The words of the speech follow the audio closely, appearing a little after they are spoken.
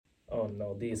Oh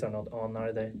no, these are not on,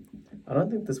 are they? I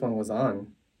don't think this one was on.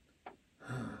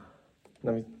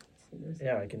 Let me.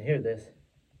 Yeah, I can hear this.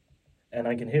 And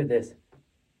I can hear this.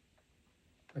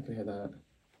 I can hear that.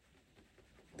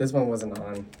 This one wasn't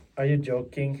on. Are you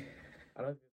joking? I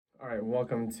don't. All right,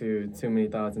 welcome to Too Many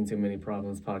Thoughts and Too Many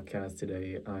Problems podcast.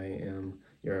 Today I am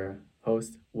your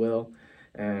host, Will,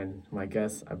 and my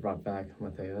guest I brought back,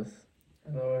 Mateus.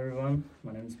 Hello everyone,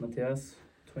 my name is Matthias,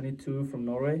 22 from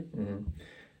Norway. Mm-hmm.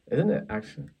 Isn't it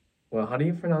actually? Well, how do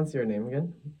you pronounce your name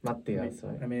again? Matthias,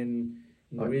 right? I mean,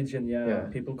 Norwegian, yeah.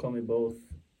 people call me both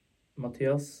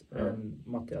Matthias and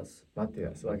Matthias.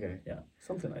 Matthias, okay. Yeah,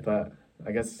 something like But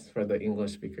I guess for the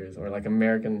English speakers or like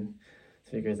American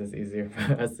speakers, it's easier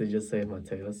for us to just say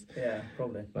Mateus. Yeah,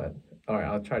 probably. But all right,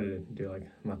 I'll try to do like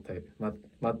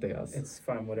Mateus. It's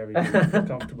fine, whatever you feel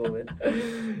comfortable with.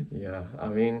 Yeah, I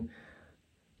mean,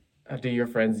 do your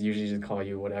friends usually just call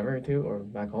you whatever too, or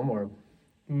back home, or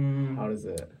how does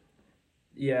it?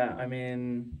 Yeah, I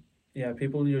mean, yeah,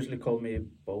 people usually call me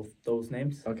both those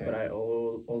names. Okay. But I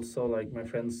also like my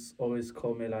friends always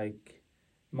call me like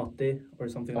Matti or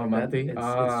something like Matti? that.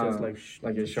 It's just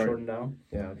like you're short. shortened down.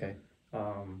 Yeah. Okay.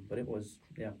 But it was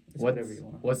it's whatever you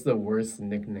want. What's the worst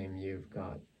nickname you've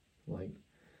got? Like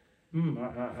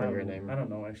for your name? I don't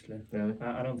know actually. Really?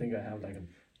 I don't think I have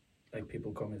like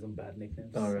people call me some bad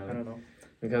nicknames. Oh really? I don't know.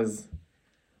 Because,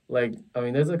 like, I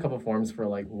mean, there's a couple forms for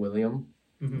like William.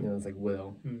 Mm-hmm. You know, it's like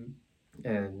Will, Mm-hmm.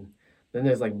 and then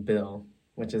there's like Bill,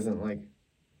 which isn't like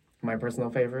my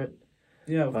personal favorite.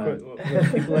 Yeah, of course. Well,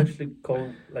 people actually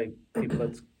call like people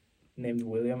that's named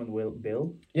William and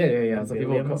Bill. Yeah. And So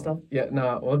Billiam people and stuff. Yeah,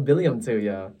 no, well, Billiam too.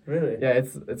 Yeah. Really? Yeah,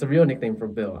 it's a real nickname for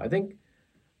Bill. I think.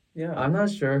 Yeah. I'm not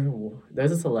sure.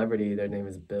 There's a celebrity. Their name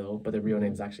is Bill, but their real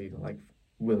name is actually like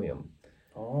William.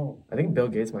 Oh. I think Bill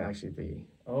Gates might actually be.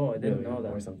 Oh, I didn't William know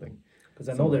that. or something. Because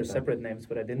I know Something they're like that. separate names,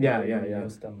 but I didn't Yeah, know you yeah.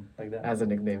 use them like that. As a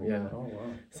nickname, yeah. Oh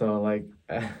wow. So like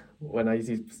when I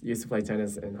used to play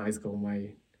tennis in high school,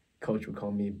 my coach would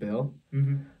call me Bill,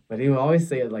 Mm-hmm. but he would always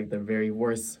say it like the very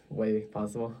worst way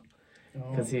possible,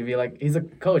 because he'd be like, he's a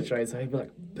coach, right? So he'd be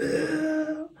like,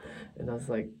 Bill, and I was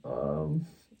like,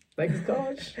 thanks,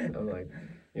 coach. And I'm like,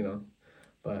 you know,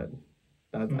 but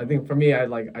I think for me,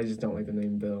 I just don't like the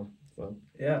name Bill. So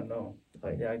Yeah, no.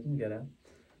 like, Yeah, I can get it.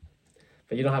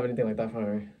 but you don't have anything like that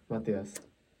for Matthias.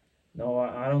 No,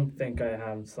 I don't think I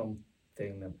have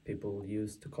something that people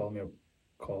use to call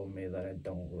me that I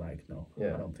don't like. No,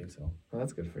 Yeah. I don't think so. Well,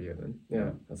 that's good for you then. Yeah,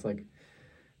 Yeah. that's like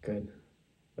good.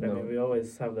 But I mean, we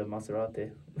always have the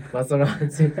Maserati.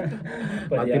 Maserati.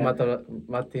 But yeah.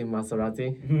 Matti Maserati.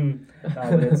 No,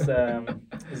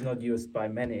 but it's not used by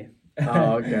many.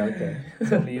 Oh, okay.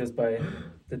 It's only used by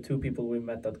the two people we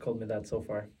met that called me that so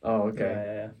far. Oh, okay.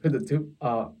 Yeah. Who the two?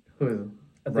 Who is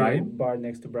At Brian? the bar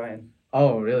next to Brian.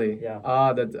 Oh, really? Yeah.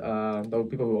 The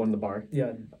people who own the bar.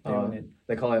 Yeah, they own it.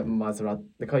 They call it Maserati.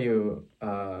 They call you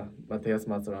Matthias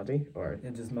Maserati, or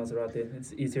It's just Maserati.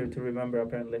 It's easier to remember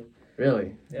apparently. really?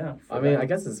 Yeah. I mean, I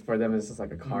guess it's for them. It's just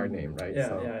like a car name, right? Yeah,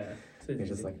 so yeah. So it's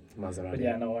just like Maserati. But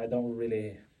yeah, no, I don't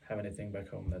really have anything back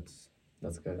home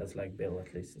That's good. that's like Bill at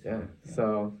least. Yeah.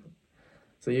 So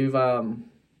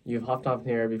you've hopped off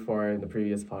here before in the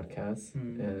previous podcast,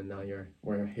 and now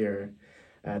we're here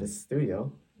at a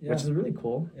studio, which is really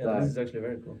cool. Yeah, this is actually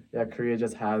very cool. Yeah, Korea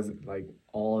just has like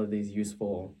all of these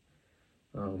useful,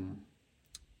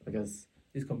 I guess,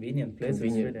 These convenient places,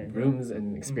 convenient really, rooms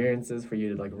and experiences for you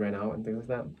to like rent out and things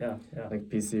like that. Yeah. Like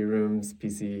PC rooms,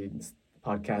 PC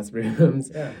podcast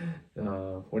rooms. Yeah.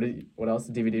 What else?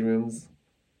 DVD rooms.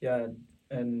 Yeah,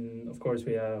 and of course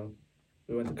we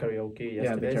went to karaoke yesterday.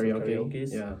 Yeah, the karaoke.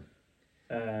 Karaoke's. Yeah.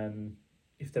 And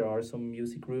if there are some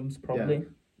music rooms, probably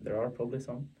there are probably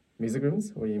some. Music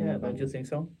rooms? What do you mean? Yeah, don't you think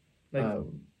so? Like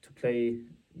to play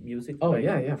music. Oh like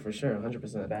yeah, for sure,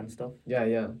 100%. band stuff.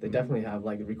 Yeah. They definitely have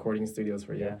like recording studios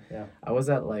for you. Yeah. I was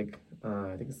at like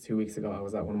I think it's 2 weeks ago. I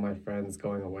was at one of my friends'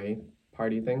 going away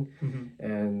party thing,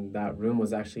 and that room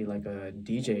was actually like a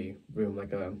DJ room,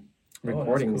 like a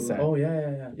recording that's cool. set. Oh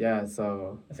yeah. Yeah,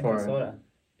 so I think I saw that.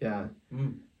 Yeah,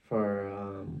 for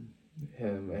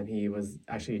him, and he was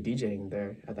actually DJing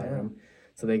there at that room.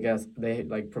 So they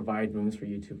like provide rooms for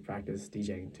you to practice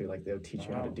DJing too. Like they'll teach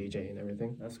you how to DJ and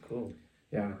everything. That's cool.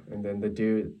 Yeah, and then the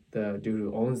dude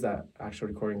who owns that actual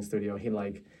recording studio,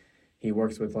 he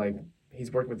works with like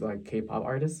he's worked with like K-pop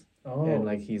artists. Oh. And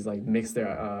like he's like mixed their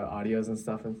audios and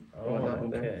stuff and whatnot in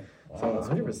there. Okay. Wow, So that's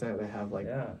 100% they have like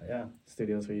yeah.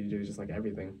 studios for you to do just like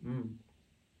everything.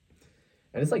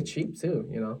 And it's like cheap too,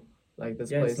 you know. Like this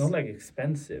place. It's not like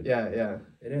expensive. Yeah.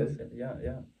 It is.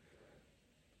 Yeah.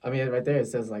 I mean, right there it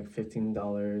says like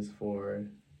 $15 for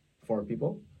 4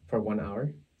 people for 1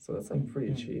 hour. So that's like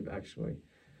pretty cheap actually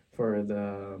for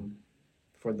the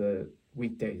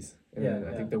weekdays. And Yeah, then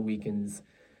I yeah. think the weekends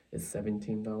is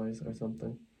 $17 or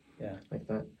something Yeah. like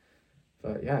that.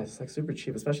 But yeah, it's like super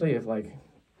cheap, especially if like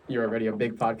you're already a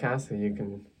big podcast and you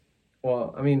can.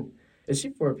 Well, I mean, it's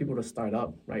cheap for people to start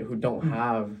up, right? Who don't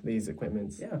have these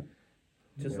equipments. Yeah.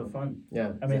 Just you for know. fun.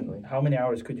 Yeah, I exactly. mean, how many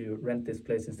hours could you rent this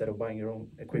place instead of buying your own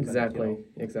equipment?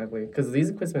 Exactly. Because these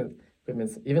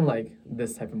equipments, even like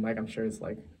this type of mic, I'm sure it's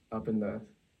like up in the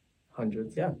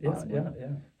hundreds. Yeah, possibly,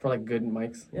 yeah. For like good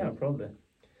mics. Yeah, probably.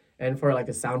 And for like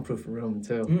a soundproof room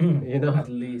too. At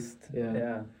least. Yeah.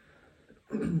 Yeah.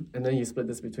 And then you split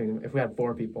this between. If we had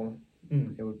 4 people,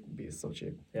 it would be so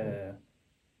cheap. Yeah.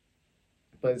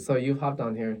 But so you've hopped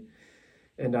on here,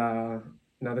 and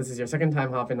now this is your second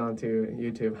time hopping onto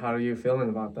YouTube. How are you feeling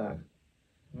about that?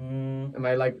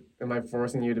 Am I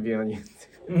forcing you to be on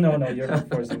YouTube? No, you're not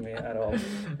forcing me at all.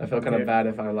 I feel kind of bad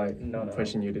if I'm like No.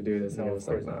 pushing you to do this. No, and of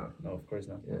course like, not. No, of course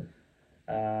not.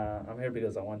 Yeah. I'm here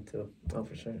because I want to. Oh,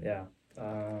 for sure. Yeah.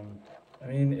 I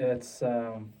mean, it's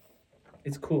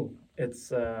cool.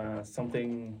 It's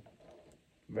something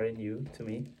very new to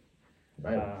me.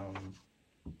 Right.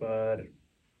 But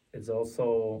it's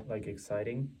also like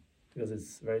exciting because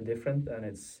it's very different, and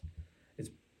it's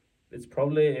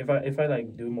probably if I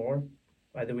like do more,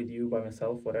 either with you, by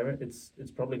myself, whatever, it's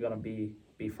probably gonna be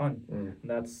fun. And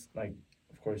that's like,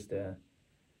 of course, the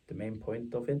main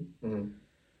point of it.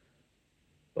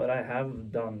 But I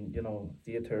have done,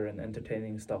 theater and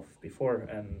entertaining stuff before,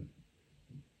 and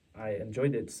I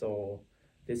enjoyed it. So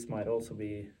this might also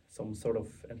be some sort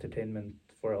of entertainment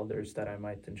for others that I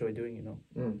might enjoy doing.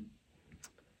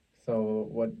 So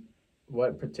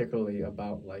what particularly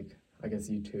about like I guess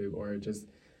YouTube or just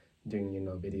doing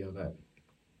video that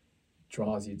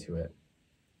draws you to it?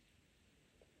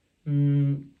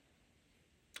 I'm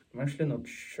actually not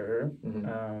sure.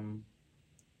 I'll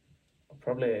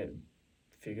probably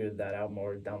figure that out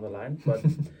more down the line,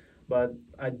 but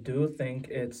I do think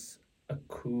it's a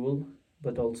cool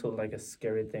but also like a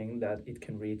scary thing that it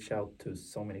can reach out to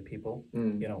so many people,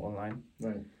 online.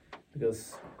 Right.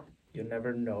 Because you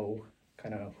never know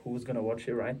kind of who's gonna watch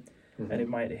it, right? And it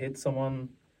might hit someone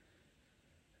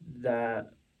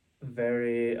that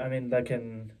that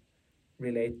can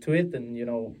relate to it and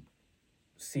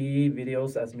see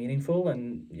videos as meaningful,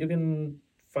 and you can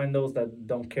find those that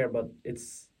don't care, but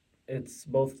it's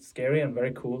both scary and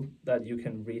very cool that you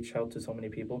can reach out to so many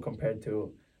people compared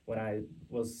to when I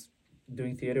was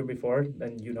doing theater before.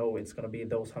 Then it's gonna be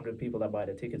those 100 people that buy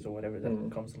the tickets or whatever that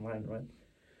comes online, right?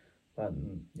 But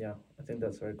yeah, I think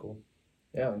that's very cool.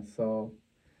 Yeah. So,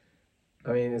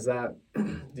 I mean, is that?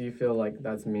 Do you feel like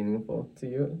that's meaningful to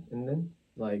you? And then,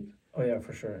 like. Oh yeah,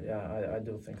 for sure. Yeah, I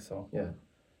do think so. Yeah.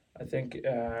 I think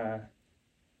the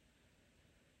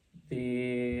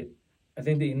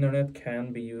internet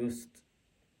can be used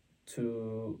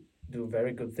to do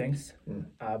very good things,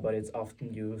 but it's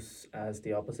often used as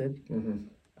the opposite.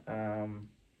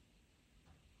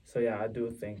 So yeah, I do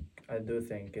think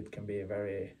it can be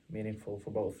very meaningful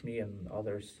for both me and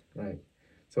others. Right.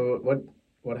 So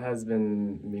what has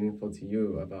been meaningful to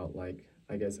you about, like,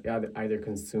 I guess either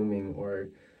consuming or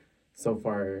so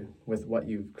far with what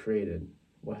you've created?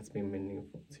 What has been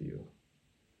meaningful to you?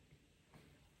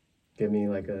 Give me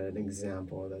like an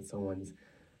example that someone's,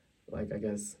 like, I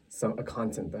guess a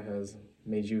content that has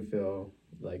made you feel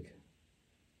like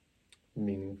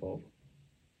meaningful.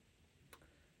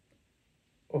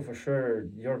 Oh, for sure,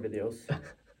 your videos.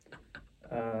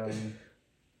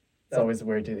 It's always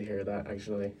weird to hear that,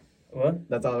 actually. What?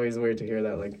 That's always weird to hear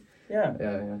that, like. Yeah.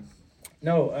 Yeah.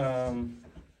 No,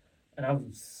 and I've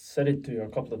said it to you a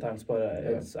couple of times, but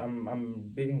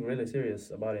I'm being really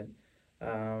serious about it.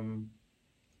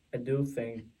 I do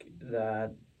think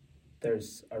that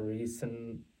there's a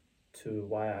reason to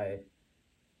why I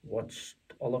watched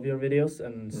all of your videos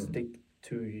and stick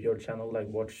to your channel, like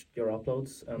watch your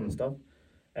uploads and stuff.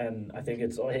 And I think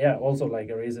it's also like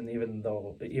a reason, even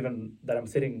that I'm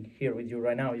sitting here with you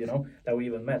right now, that we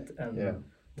even met and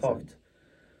talked.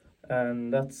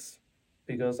 And that's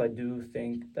because I do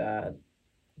think that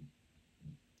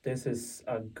this is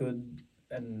a good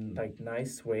and like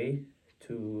nice way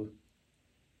to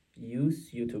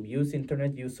use YouTube, use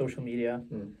internet, use social media.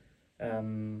 I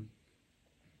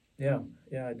do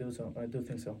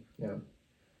think so. Yeah.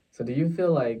 So do you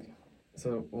feel like,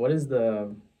 what is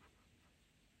the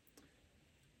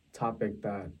topic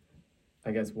that,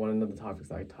 I guess one of the topics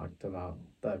that I talked about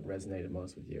that resonated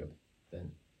most with you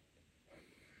then?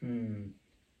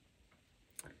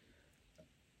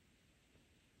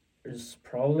 There's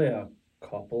probably a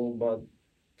couple, but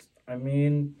I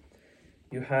mean,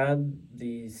 you had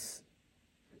these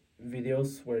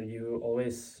videos where you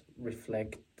always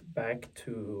reflect back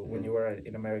to when you were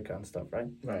in America and stuff, right?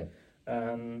 Right.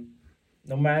 And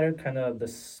no matter kind of the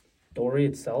story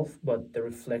itself, but the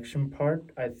reflection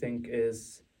part, I think,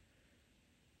 is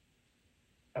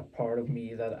a part of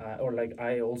me that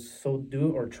I also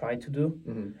do or try to do.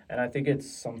 And I think it's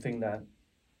something that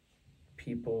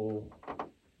people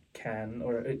can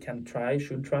or it can try,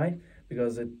 should try,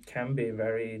 because it can be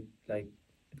very like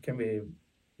it can be,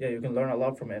 yeah, you can learn a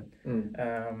lot from it.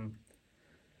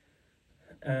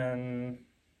 And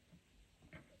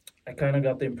I kind of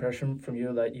got the impression from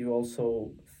you that you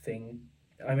also think.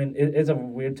 I mean, it's a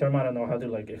weird term. I don't know how to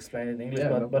like explain it in English, Yeah,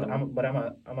 but no but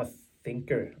problem. I'm a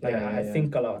thinker. Like Yeah, I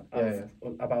think a lot Yeah,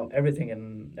 about everything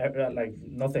and like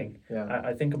nothing. yeah.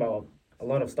 I think about a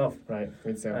lot of stuff. Right.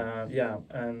 Me too. Yeah,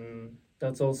 and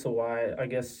that's also why I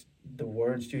guess the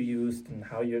words you used and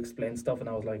how you explain stuff, and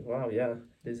I was like, wow, yeah,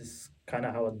 this is kind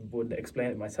of how I would explain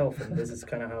it myself, and this is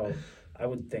kind of how I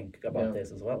would think about Yeah.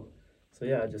 this as well. So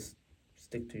yeah, I just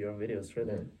stick to your videos,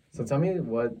 really. Yeah. So tell me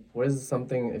what is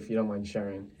something, if you don't mind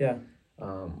sharing, Yeah.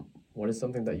 what is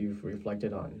something that you've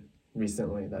reflected on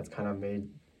recently that's kind of made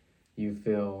you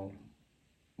feel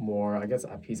more, I guess,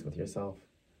 at peace with yourself?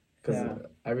 Because Yeah.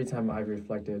 every time I've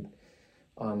reflected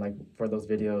on like for those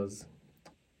videos,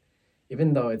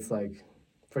 even though it's like,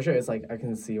 for sure, it's like I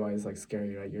can see why it's like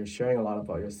scary, right? You're sharing a lot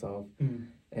about yourself,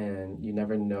 and you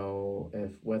never know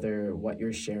if whether what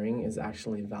you're sharing is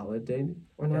actually validated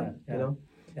or not. Yeah, You know,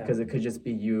 yeah. because it could just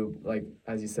be you, like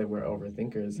as you said, we're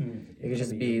overthinkers. It could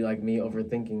just be like me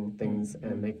overthinking things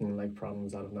and making like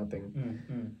problems out of nothing.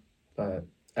 But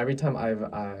every time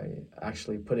I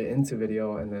actually put it into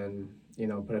video and then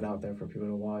put it out there for people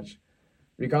to watch,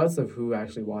 regardless of who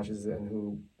actually watches it and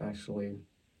who actually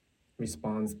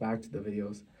responds back to the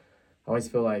videos, I always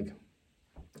feel like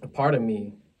a part of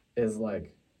me is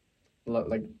like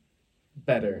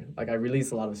better. Like I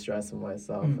release a lot of stress from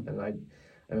myself, and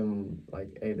I'm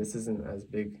like, hey, this isn't as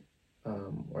big,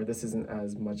 or this isn't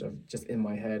as much of just in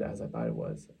my head as I thought it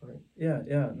was. Right?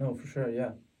 Yeah, no, for sure,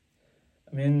 yeah.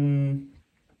 I mean,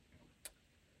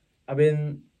 I've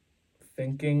been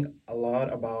thinking a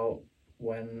lot about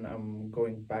when I'm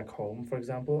going back home, for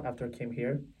example, after I came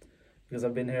here, because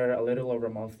I've been here a little over a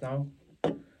month now,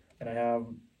 and I have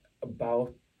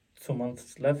about 2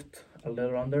 months left, a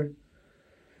little under.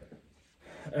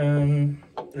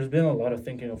 There's been a lot of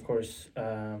thinking, of course,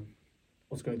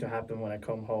 what's going to happen when I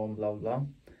come home, blah, blah, blah,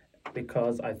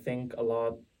 because I think a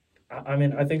lot, I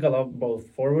mean, I think a lot both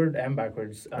forward and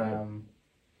backwards. Right.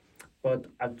 But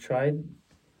I've tried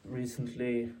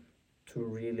recently to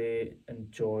really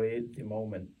enjoy the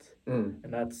moment.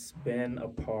 And that's been a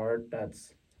part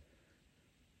that's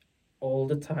all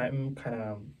the time kind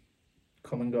of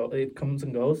come and go. It comes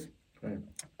and goes. Right.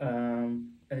 And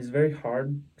it's very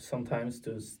hard sometimes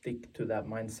to stick to that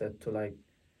mindset to like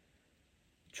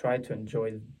try to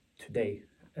enjoy today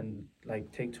and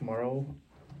like take tomorrow.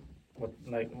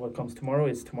 What comes tomorrow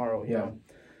is tomorrow. You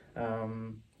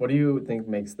know? What do you think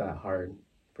makes that hard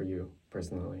for you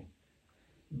personally?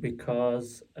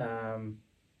 Because I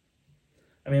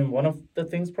mean, one of the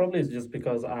things probably is just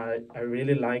because I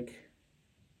really like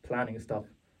planning stuff.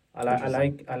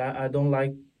 I don't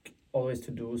like always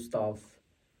to do stuff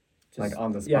just, like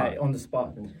on the spot. Yeah, on the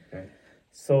spot. Okay.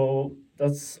 So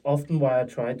that's often why I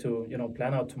try to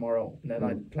plan out tomorrow, and then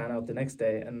I plan out the next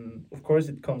day. And of course,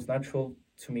 it comes natural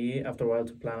to me after a while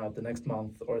to plan out the next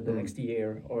month or the next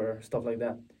year or stuff like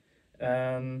that.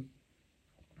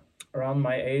 Around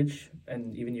my age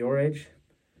and even your age,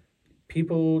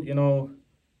 people,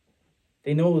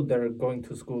 they know they're going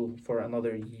to school for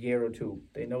another year or two.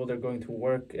 They know they're going to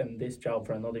work in this job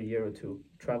for another year or two,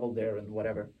 travel there and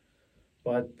whatever.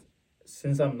 But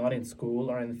since I'm not in school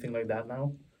or anything like that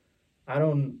now, I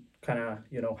don't kind of,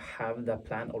 have that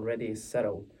plan already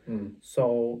settled.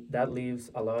 So that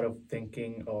leaves a lot of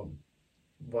thinking of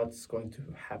what's going to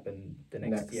happen the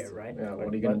next year, right? Yeah, like,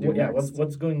 what are you going to do next?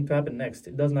 What's going to happen next?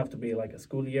 It doesn't have to be like a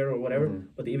school year or whatever,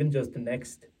 but even just the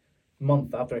next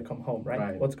month after I come home,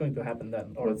 right? What's going to happen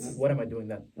then? Or what am I doing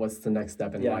then? What's the next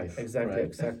step in life? Exactly,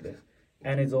 exactly.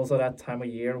 And it's also that time of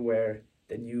year where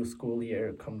the new school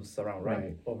year comes around,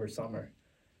 right? Over summer.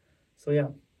 So yeah,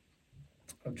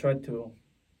 I've tried to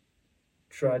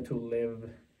live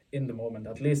in the moment.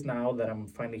 At least now that I'm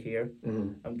finally here,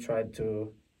 I'm trying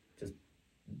to just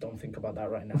don't think about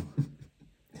that right now.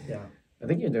 Yeah. I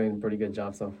think you're doing a pretty good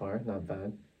job so far. Not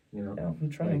bad. Yeah, I'm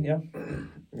trying. Yeah.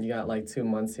 You got like 2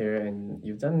 months here, and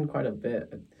you've done quite a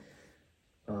bit.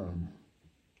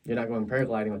 You're not going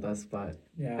paragliding with us, but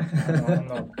yeah, I'm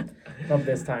not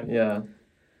this time. Yeah,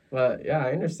 but yeah,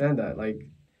 I understand that. Like,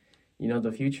 You know,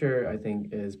 the future, I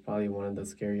think, is probably one of the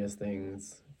scariest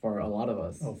things for a lot of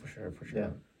us. Oh, for sure, for sure. Yeah.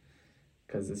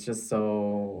 Because it's just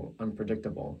so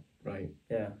unpredictable, right?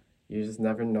 Yeah. You just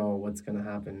never know what's gonna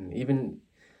happen. Even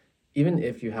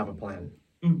if you have a plan,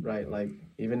 right? Like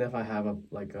even if I have a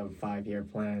 5-year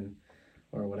plan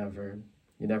or whatever,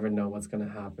 you never know what's gonna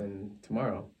happen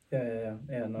tomorrow. Yeah.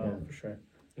 No, Yeah. for sure.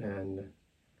 And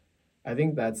I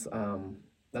think that's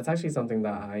actually something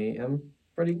that I am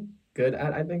pretty good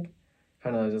at. I think,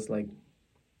 kind of just like,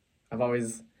 I've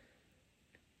always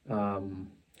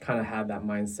kind of had that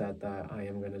mindset that I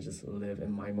am gonna just live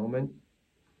in my moment.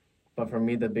 But for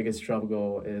me, the biggest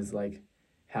struggle is like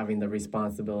having the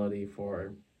responsibility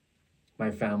for my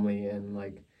family and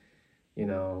like, you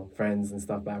know, friends and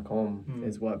stuff back home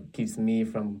is what keeps me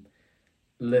from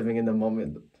living in the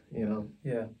moment, you know?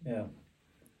 Yeah.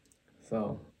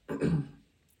 So,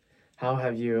 how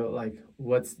have you, like,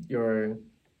 what's your,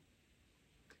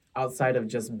 outside of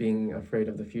just being afraid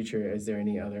of the future, is there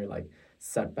any other like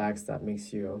setbacks that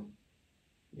makes you,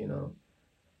 you know,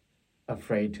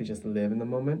 afraid to just live in the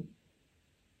moment?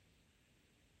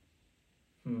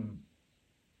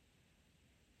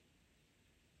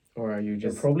 Or are you There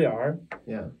just, probably are.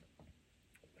 yeah,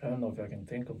 I don't know if I can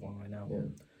think of one right now. yeah.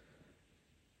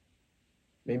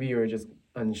 Maybe you're just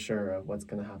unsure of what's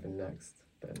gonna happen next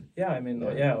then. Yeah, I mean,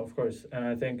 Yeah. yeah, of course. And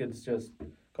I think it's just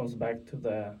comes back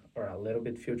to or a little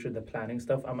bit future, the planning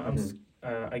stuff.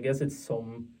 I guess it's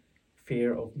some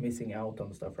fear of missing out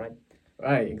on stuff, right?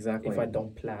 Right, exactly. If I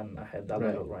don't plan ahead a Right.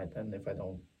 little, right? And if I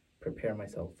don't prepare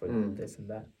myself for this and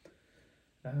that.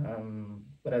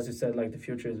 But as you said, like the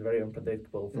future is very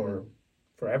unpredictable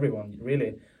for everyone,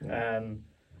 really. Yeah. And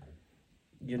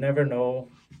you never know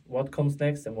what comes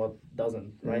next and what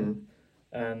doesn't, right?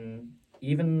 And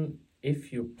even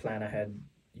if you plan ahead,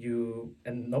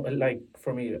 like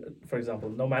for me, for example,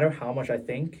 no matter how much I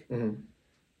think,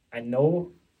 I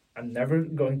know I'm never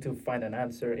going to find an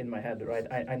answer in my head, right?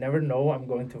 I never know I'm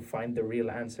going to find the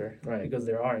real answer, Right. because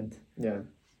there aren't. Yeah.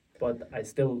 But I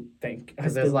still think, I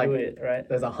 'Cause still there's do it, right?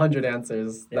 There's 100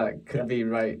 answers Yeah, that could be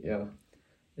right, yeah.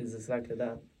 It's exactly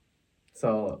that.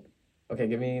 So, okay,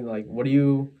 give me like, what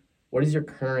is your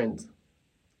current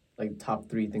like top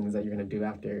 3 things that you're gonna do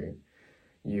after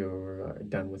you're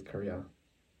done with Korea?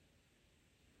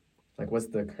 Like, what's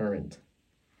the current?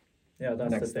 Yeah,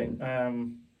 that's Next the thing.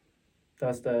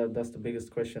 That's the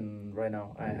biggest question right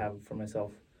now I have for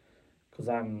myself, because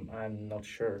I'm not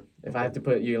sure. If I have to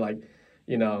put you like,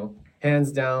 you know,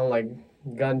 hands down, like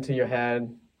gun to your head,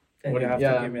 And you have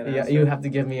to give me an yeah, answer. you have to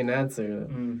give me an answer.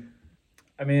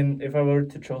 I mean, if I were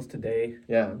to choose today,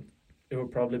 Yeah. it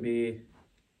would probably be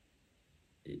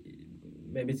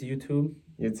maybe it's YouTube.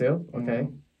 YouTube? Okay.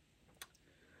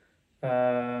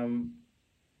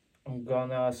 I'm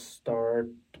gonna start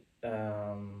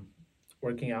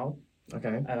working out,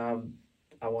 Okay. and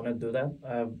I want to do that.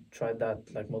 I've tried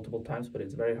that like multiple times, but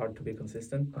it's very hard to be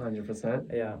consistent.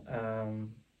 100%. Yeah.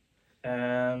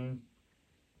 And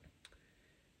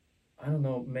I don't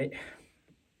know.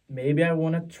 Maybe I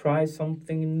want to try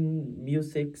something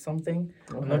music, something.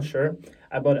 I'm not Okay. sure.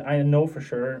 But I know for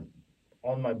sure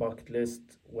on my bucket list,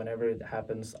 whenever it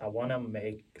happens, I want to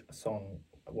make a song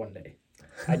one day.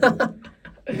 I do.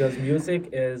 Because music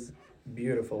is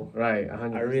beautiful. Right,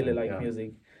 100%. I really like yeah.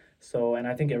 music. So, and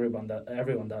I think everyone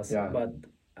does. Yeah. But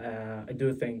I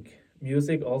do think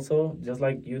music also, just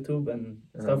like YouTube and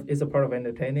stuff, is a part of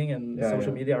entertaining and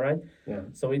social media, right? Yeah.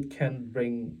 So it can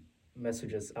bring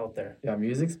messages out there. Yeah,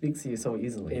 music speaks to you so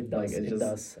easily. It does. Like, it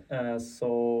does.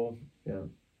 So yeah.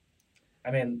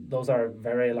 I mean, those are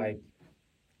very like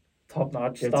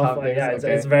top-notch Your stuff. top Like, things? yeah,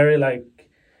 Okay. it's very like.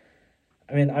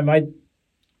 I mean, I might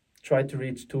try to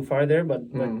reach too far there, but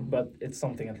it's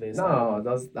something at least. No,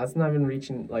 that's not even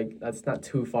reaching, like, that's not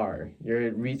too far.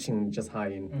 You're reaching just high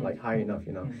enough,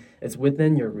 you know. It's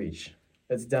within your reach.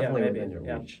 It's definitely maybe, within your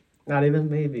yeah. reach. Not even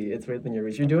maybe, it's within your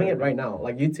reach. You're doing it right now.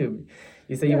 Like YouTube.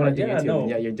 You say you want to do YouTube, no. and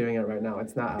yet you're doing it right now.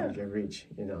 It's not out of your reach,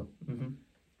 you know.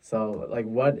 So, like,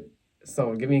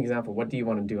 give me an example. What do you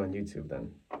want to do on YouTube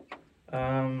then?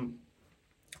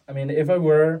 I mean, if I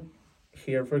were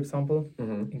here, for example,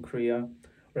 Mm-hmm. in Korea,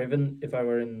 or even if I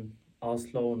were in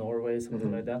Oslo, Norway,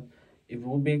 something like that, it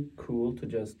would be cool to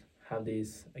just have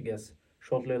these, I guess,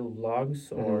 short little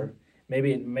vlogs, or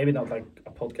maybe not like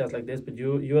a podcast like this, but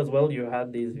you as well, you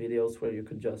had these videos where you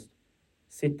could just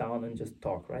sit down and just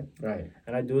talk, right? Right.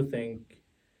 And I do think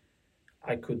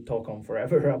I could talk on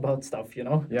forever about stuff, you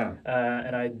know? Yeah.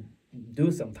 And I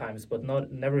do sometimes, but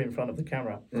never in front of the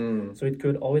camera. So it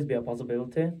could always be a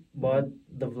possibility. But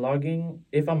the vlogging,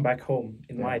 if I'm back home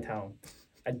in my town,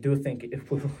 I do think it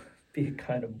will be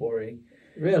kind of boring.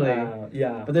 Really?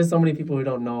 Yeah. But there's so many people who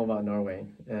don't know about Norway,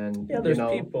 and Yeah, you there's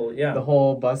know, people. Yeah. the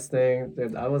whole bus thing.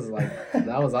 Dude, I was like,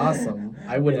 that was awesome.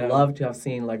 I would Yeah. love to have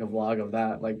seen like a vlog of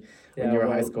that, like when Yeah, you were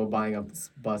in high well, school buying up this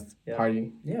bus yeah.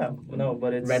 party, Yeah, no,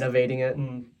 but it's renovating it.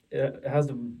 it has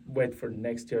to wait for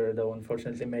next year though.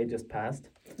 Unfortunately, May just passed.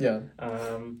 Yeah.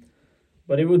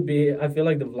 But it would be. I feel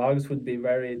like the vlogs would be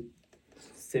very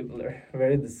similar,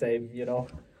 very the same. You know,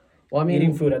 Well, I mean,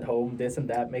 eating food at home, this and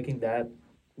that, making that.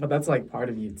 but that's like part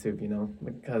of YouTube, you know,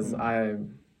 because I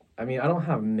mean, I don't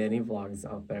have many vlogs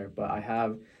out there, but I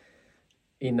have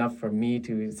enough for me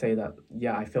to say that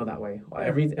yeah, I feel that way.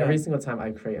 Every single time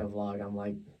I create a vlog, I'm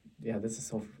like, yeah, this is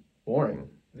so boring.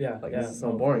 Yeah, Like yeah, this is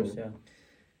so no, boring. Of course, yeah.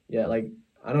 Yeah, like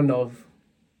I don't know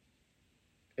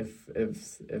if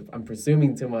I'm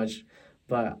presuming too much,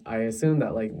 but I assume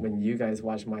that like when you guys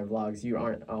watch my vlogs, you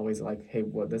aren't always like, hey,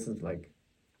 well, this is like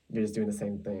you're just doing the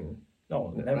same thing.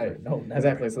 No, never. Right. No, never.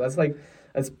 Exactly. So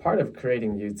that's part of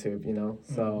creating YouTube, you know.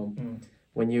 So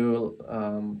when you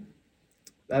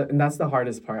and that's the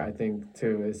hardest part I think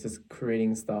too, is just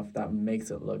creating stuff that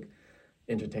makes it look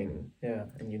entertaining. Yeah,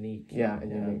 and unique. Yeah, and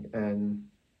unique. And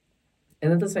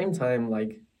at the same time,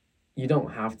 like you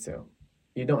don't have to.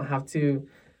 You don't have to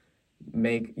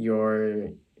make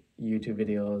your YouTube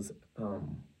videos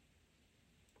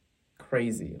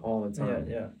crazy all the time.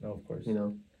 Yeah, no, of course. You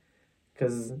know,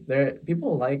 because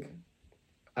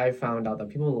I found out that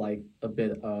people like a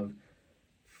bit of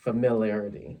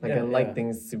familiarity. Like they like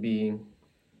things to be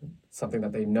something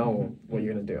that they know what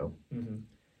you're gonna do.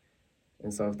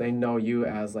 And so if they know you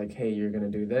as like, hey, you're gonna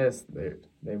do this,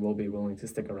 they will be willing to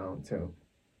stick around too.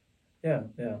 Yeah.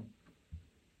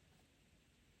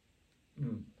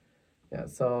 Yeah,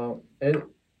 so it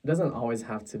doesn't always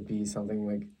have to be something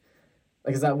like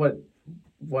is that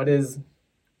what is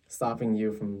stopping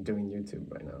you from doing YouTube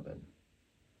right now then?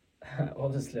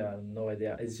 Honestly, I have no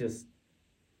idea. It's just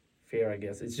fear, I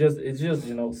guess. It's just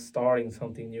starting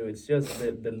something new. It's just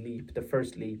the leap, the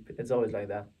first leap. It's always like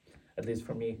that, at least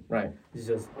for me. Right. It's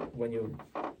just when you,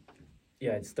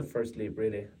 it's the first leap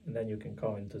really, and then you can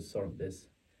come into sort of this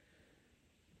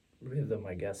rhythm,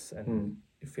 I guess, and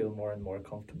you feel more and more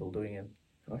comfortable doing it.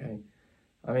 Okay.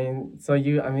 I mean,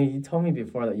 you told me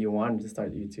before that you wanted to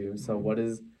start YouTube. So what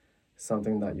is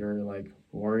something that you're like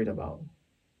worried about?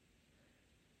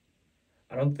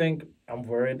 I don't think I'm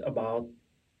worried about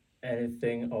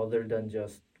anything other than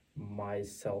just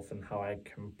myself and how I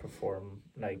can perform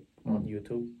like on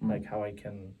YouTube, like how I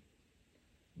can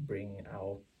bring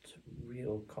out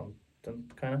real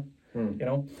content kind of, you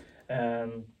know?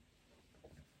 And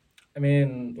I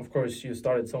mean, of course you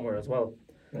started somewhere as well,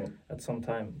 right, at some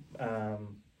time.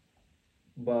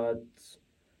 But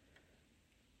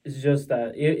it's just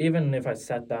that even if I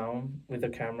sat down with a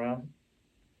camera,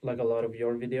 like a lot of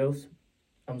your videos,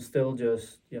 I'm still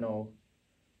just,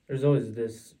 there's always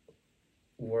this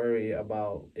worry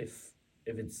about if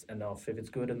it's enough, if it's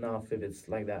good enough, if it's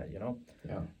like that,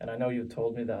 Yeah. And I know you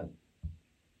told me that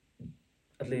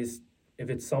at least if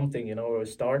it's something, or a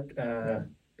start,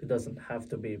 it doesn't have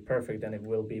to be perfect, and it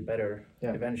will be better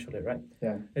eventually, right?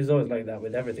 Yeah. It's always like that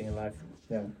with everything in life.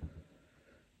 Yeah.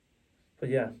 But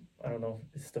yeah, I don't know.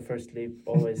 It's the first leap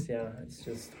always. Yeah, it's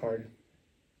just hard.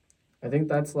 I think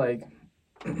that's like,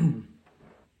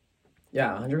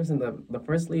 yeah, 100%. The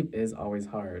first leap is always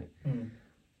hard,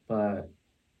 but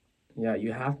yeah,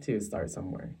 you have to start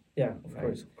somewhere. Yeah, of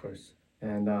course.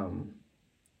 And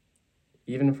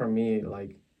even for me,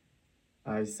 like,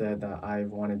 I said that I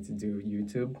wanted to do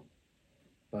YouTube,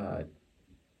 but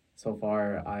so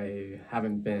far I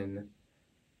haven't been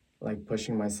like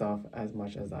pushing myself as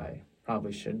much as I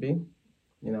probably should be,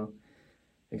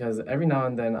 because every now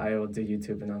and then I will do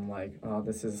YouTube and I'm like, oh,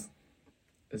 it's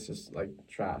just like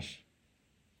trash,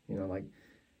 like,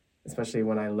 especially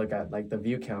when I look at like the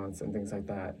view counts and things like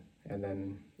that, and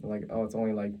then like, oh, it's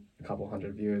only like a couple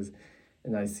hundred views,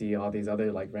 and I see all these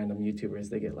other like random YouTubers,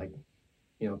 they get like,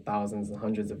 thousands and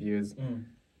hundreds of views,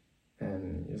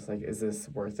 and you're just like, is this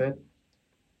worth it?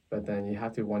 But then you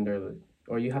have to wonder,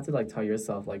 or you have to like tell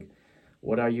yourself, like,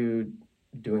 what are you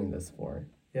doing this for?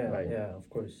 Yeah, right? Yeah, of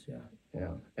course, yeah.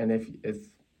 Yeah, and if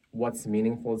what's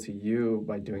meaningful to you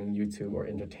by doing YouTube or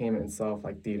entertainment itself,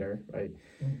 like theater, right,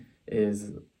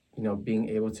 is, being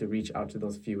able to reach out to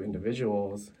those few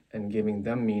individuals and giving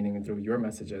them meaning through your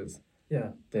messages,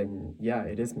 then yeah,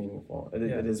 it is meaningful.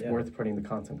 It is worth putting the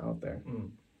content out there.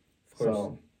 Of course.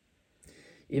 So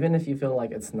even if you feel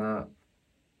like it's not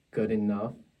good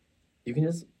enough, you can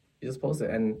just post it.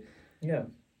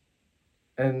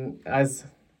 And as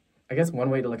I guess one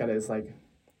way to look at it is like,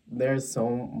 there's so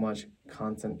much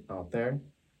content out there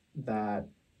that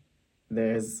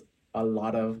there's a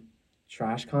lot of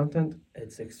trash content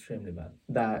It's extremely bad.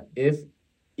 that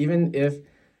even if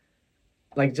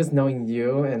like just knowing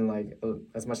you and like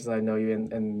as much as I know you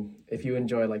and if you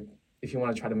enjoy like if you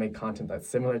want to try to make content that's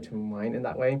similar to mine in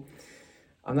that way,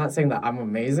 I'm not saying that I'm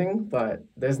amazing, but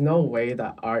there's no way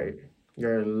that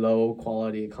your low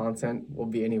quality content will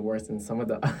be any worse than some of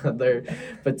the other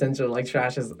potential like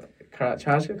trash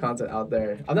content out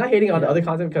there. I'm not hating on the other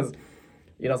content because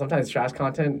sometimes trash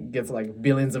content gets like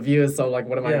billions of views. So like,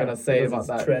 what am I gonna say about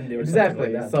that? Trendy or exactly.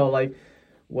 Something like that. So like,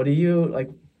 what do you like?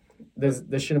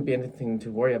 There shouldn't be anything to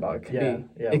worry about.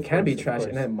 It can be trash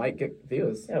and it might get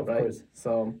views. Yeah, of right? course.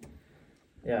 So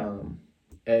yeah,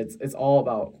 it's all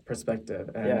about perspective.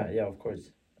 And, yeah, of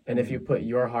course. And if you put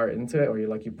your heart into it, or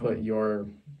you put your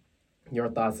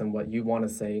thoughts and what you want to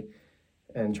say,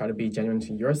 and try to be genuine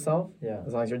to yourself. Yeah.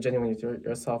 As long as you're genuine to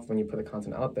yourself when you put the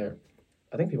content out there,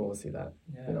 I think people will see that.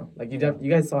 Yeah. Like you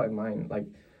guys saw it in mine. Like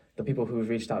the people who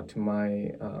reached out to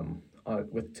my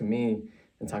to me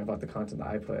and talk about the content that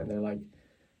I put, and they're like,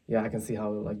 "Yeah, I can see how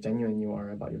like genuine you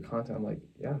are about your content." I'm like,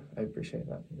 "Yeah, I appreciate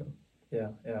that."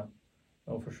 Yeah.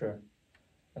 Oh, for sure.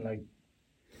 And like,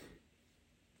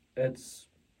 it's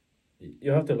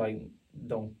you have to like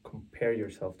don't compare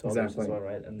yourself to others as well,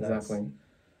 right? And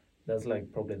that's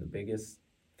like probably the biggest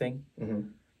thing. Mm-hmm.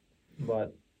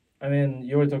 But I mean,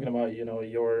 you were talking about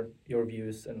your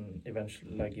views and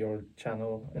eventually like your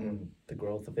channel and the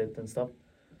growth of it and stuff.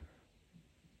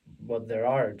 But there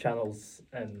are channels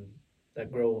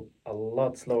that grow a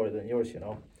lot slower than yours,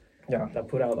 Yeah. That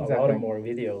put out a lot of more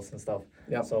videos and stuff.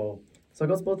 Yeah. So it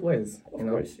goes both ways. Of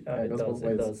course, it goes both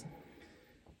ways. It does.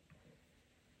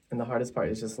 And the hardest part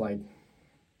is just like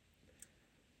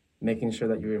making sure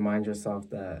that you remind yourself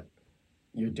that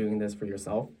you're doing this for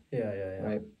yourself. Yeah.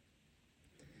 Right.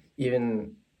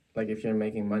 Even like if you're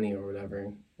making money or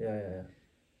whatever. Yeah.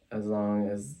 As long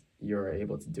as you're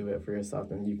able to do it for yourself,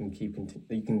 then you can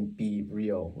you can be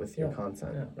real with your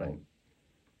content, right?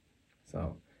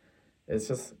 So it's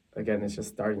just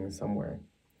starting somewhere,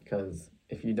 because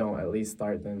if you don't at least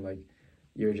start, then like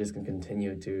you're just gonna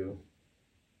continue to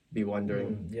be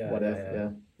wondering what if.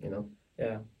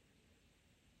 Yeah.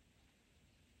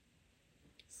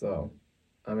 So,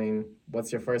 I mean,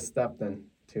 what's your first step then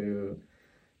to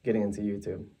getting into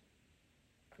YouTube?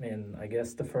 I mean, I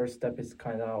guess the first step is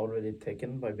kind of already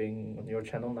taken by being on your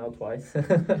channel now twice.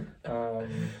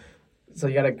 So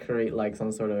you gotta create like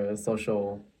some sort of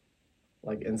social,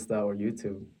 like Insta or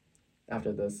YouTube,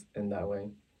 after this. In that way,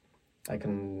 I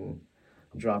can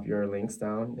drop your links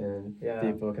down, and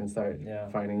people can start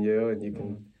finding you, and you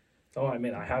can. Oh, I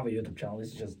mean, I have a YouTube channel.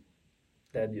 It's just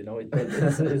dead,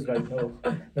 It's like no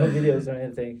videos or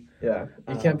anything. Yeah,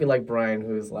 you can't be like Brian,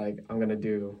 who's like, I'm gonna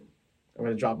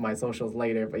drop my socials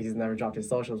later, but he's never dropped his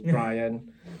socials.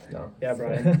 Brian, no. Yeah,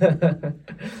 Brian.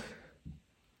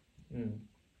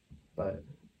 But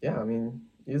yeah, I mean,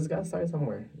 you just gotta start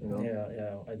somewhere,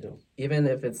 Yeah, I do. Even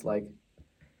if it's like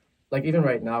even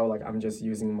right now, like I'm just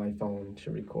using my phone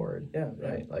to record. Yeah.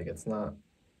 Right. Like it's not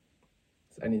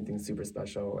anything super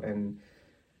special, and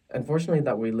unfortunately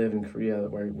that we live in Korea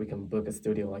where we can book a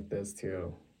studio like this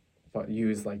to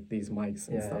use like these mics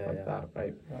and stuff like that,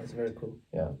 right? That's very cool.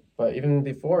 Yeah, but even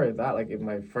before that, like in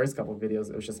my first couple of videos,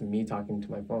 it was just me talking to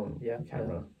my phone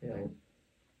camera, right?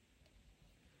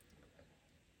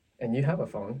 And you have a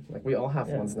phone, like we all have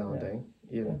phones nowadays,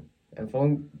 even. And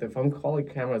the phone quality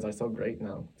cameras are so great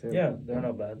now too. Yeah, they're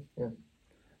not bad. Yeah,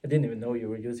 I didn't even know you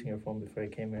were using your phone before I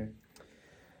came here.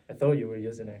 I thought you were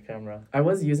using a camera. I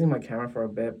was using my camera for a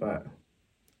bit, but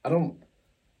I don't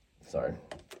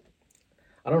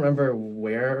remember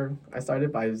where I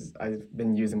started, but I've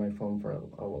been using my phone for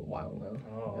a while now.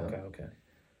 Oh, okay.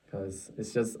 Because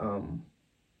it's just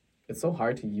it's so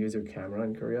hard to use your camera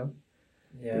in Korea.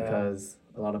 Yeah. Because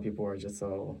a lot of people are just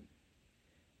so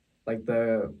like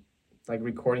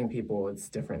recording people. It's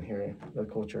different here. The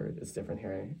culture is different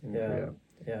here in Korea.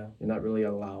 Yeah. You're not really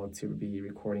allowed to be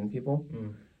recording people.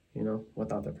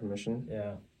 Without their permission.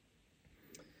 Yeah.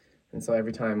 And so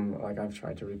every time like I've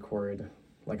tried to record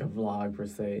like a vlog per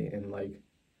se, and like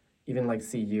even like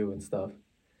see you and stuff,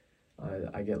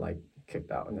 I get like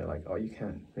kicked out, and they're like, oh, you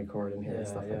can't record in here and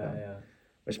stuff like that. Yeah.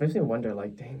 Which makes me wonder,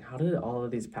 like, dang, how did all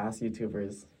of these past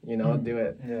YouTubers, do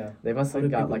it? Yeah. They must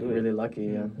have got like really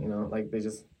lucky, like they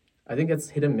just, I think it's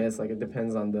hit and miss. Like it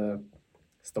depends on the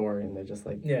store, and they just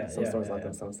like some stores like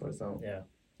that, some stores don't. Yeah.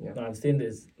 No, I've seen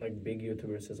these like big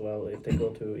YouTubers as well. If they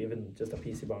go to even just a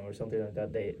PC bang or something like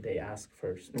that, they ask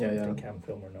first if they can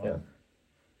film or not. Yeah.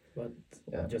 But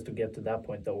just to get to that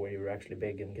point though, where you're actually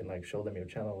big and can like show them your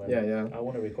channel. And, I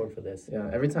want to record for this. Yeah.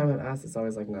 Every time I've asked, it's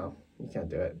always like, no, you can't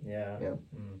do it. Yeah.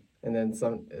 And then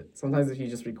sometimes if you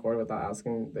just record without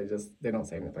asking, they don't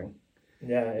say anything.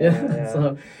 Yeah,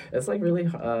 So it's like really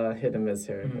hit and miss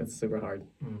here. Mm. It's super hard.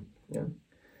 Mm. Yeah.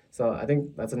 So I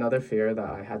think that's another fear that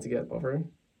I had to get over.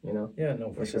 You know, Yeah,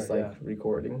 no, for it's sure. just like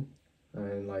recording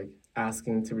and like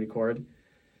asking to record.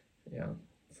 Yeah.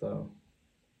 So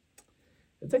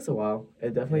it takes a while.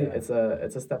 It definitely it's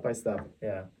a step by step.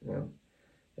 Yeah. You know,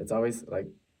 it's always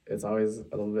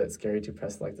a little bit scary to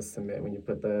press like the submit when you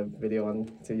put the video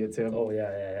on to YouTube. Oh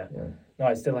yeah. No,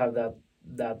 I still have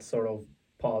that sort of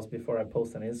pause before I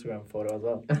post an Instagram photo as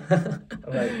well.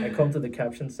 Like I come to the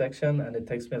caption section and it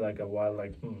takes me like a while.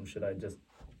 Like, should I just?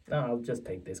 No, I'll just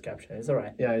take this caption. It's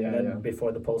alright. Yeah. And then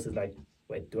before the post is like,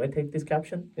 wait, do I take this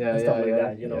caption? Yeah, and stuff like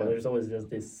that. yeah. There's always just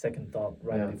this second thought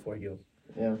right before you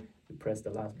press the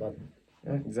last button.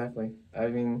 Yeah, exactly. I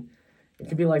mean, it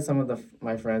could be like some of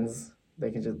my friends.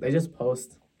 They just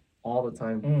post all the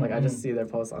time. Like I just see their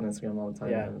posts on Instagram all the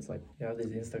time. Yeah. And it's like these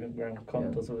Instagram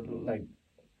accounts with like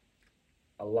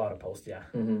a lot of posts. Yeah.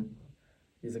 Mm-hmm.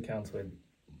 These accounts with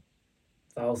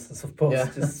thousands of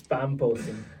posts, just spam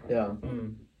posting. Yeah.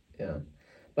 Yeah.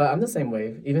 But I'm the same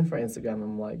way. Even for Instagram,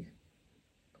 I'm like,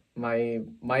 my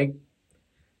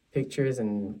pictures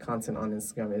and content on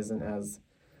Instagram isn't as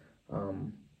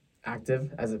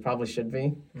active as it probably should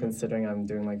be, considering I'm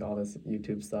doing like all this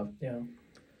YouTube stuff. Yeah.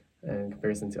 In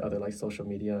comparison to other like social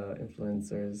media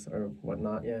influencers or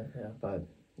whatnot. Yeah. But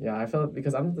yeah, I felt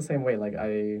because I'm the same way. Like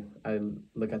I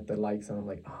look at the likes and I'm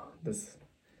like, oh, this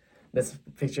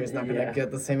picture is not gonna get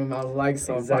the same amount of likes,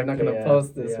 so I'm probably not gonna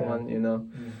post this one, you know.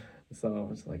 So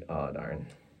I'm just like, oh darn.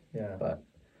 Yeah. But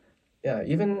yeah,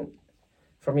 even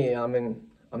for me, I'm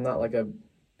not like a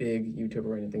big YouTuber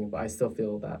or anything, but I still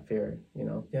feel that fear, you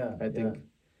know. Yeah. I think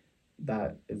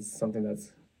that is something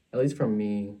that's, at least for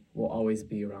me, will always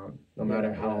be around, no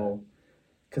matter how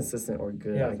consistent or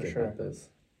good I get at this.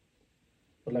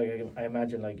 But like I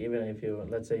imagine, like even if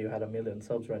let's say you had 1 million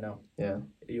subs right now,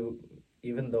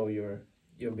 even though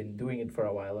you've been doing it for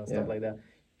a while and stuff like that,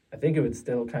 I think you would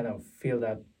still kind of feel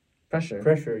that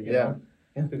pressure, you know.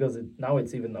 Yeah. Because now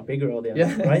it's even a bigger audience,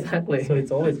 right? Exactly. So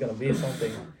it's always gonna be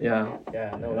something. Yeah.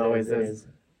 No, it always is.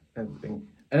 And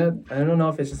I don't know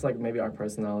if it's just like maybe our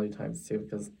personality types too,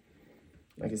 because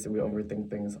like you said, we overthink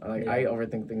things. I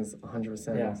overthink things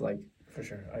 100%. Yeah. It's like for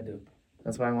sure, I do.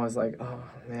 That's why I'm always like, oh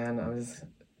man,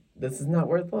 this is not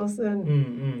worth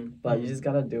posting. But you just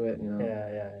gotta do it, you know.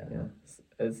 Yeah.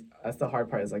 That's the hard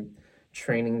part. Is like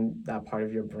training that part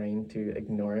of your brain to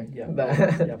ignore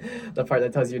the part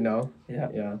that tells you no.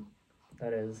 Yeah.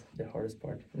 That is the hardest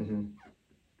part. Mm-hmm.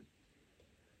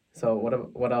 So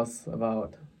what else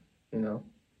about, you know,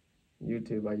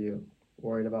 YouTube are you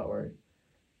worried about or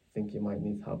think you might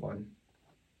need help on?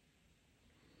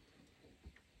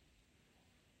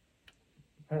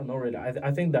 I don't know really.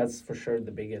 I think that's for sure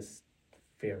the biggest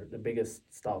fear, the biggest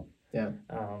stop. Yeah.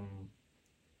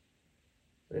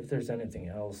 But if there's anything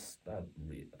else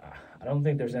I don't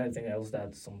think there's anything else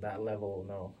that's on that level.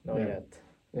 No, yet.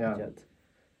 Yeah. Yet.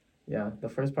 Yeah. The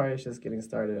first part is just getting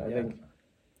started. I think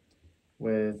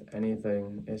with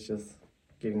anything, it's just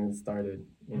getting started,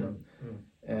 you know.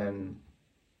 And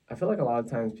I feel like a lot of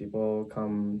times people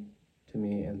come to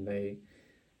me and they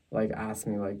like ask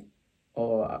me like,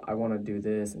 oh, I want to do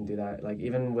this and do that. Like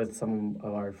even with some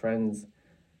of our friends,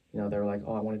 you know, they're like,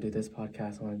 oh, I want to do this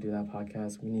podcast, I want to do that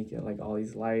podcast. We need to get like all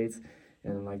these lights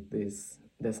and like this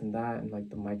and that, and like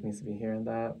the mic needs to be here and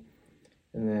that.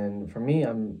 And then for me,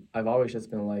 I've always just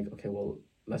been like, okay, well,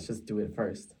 let's just do it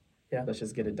first. Yeah. Let's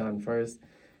just get it done first.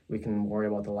 We can worry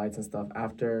about the lights and stuff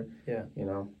after. Yeah. You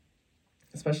know,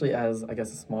 especially as I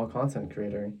guess a small content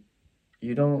creator,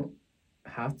 you don't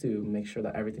have to make sure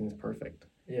that everything's perfect.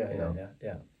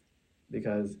 Yeah.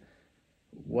 Because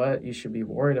what you should be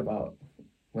worried about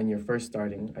when you're first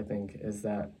starting, I think, is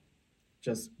that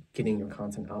just getting your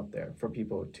content out there for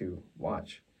people to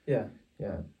watch. Yeah.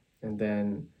 Yeah. And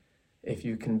then if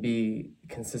you can be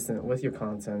consistent with your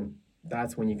content,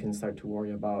 that's when you can start to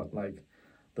worry about like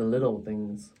the little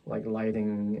things like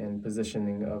lighting and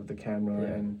positioning of the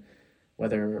camera and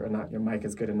whether or not your mic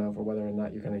is good enough or whether or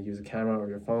not you're going to use a camera or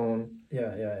your phone.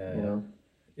 Yeah. You know?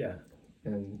 Yeah.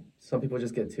 And some people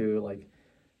just get too like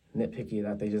nitpicky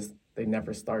that they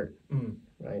never start.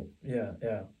 Right?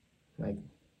 Yeah. Like,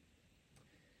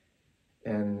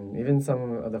 and even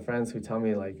some of the friends who tell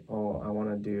me like, oh, I want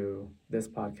to do this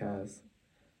podcast,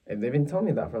 and they've been telling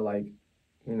me that for like,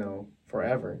 you know,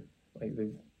 forever. Like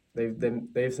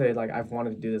they've said like, I've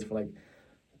wanted to do this for like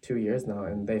 2 years now,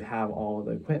 and they have all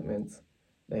the equipment,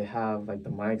 they have like the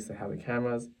mics, they have the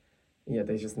cameras, yet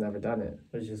they just never done it.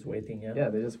 They're just waiting. Yeah,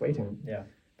 they're just waiting.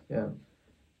 Yeah.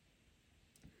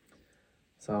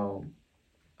 So,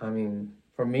 I mean,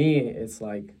 for me, it's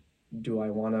like, do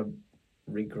I want to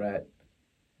regret?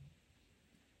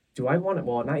 Do I want to,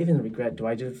 well, not even regret, do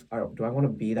I want to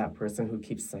be that person who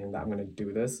keeps saying that I'm going to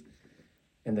do this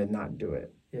and then not do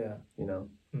it, Yeah. you know?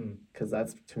 Hmm. Because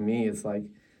that's, to me, it's like,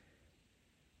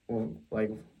 like,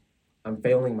 I'm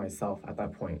failing myself at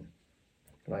that point,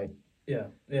 right? Yeah.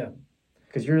 Yeah.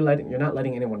 Because you're not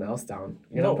letting anyone else down.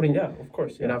 You're not putting, Yeah, of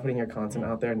course. you're Yeah. not putting your content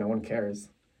out there. No one cares.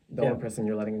 The Yeah. only person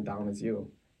you're letting down is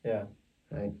you, Yeah.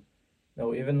 right?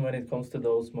 No, even when it comes to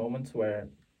those moments where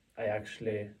I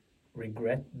actually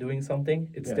regret doing something,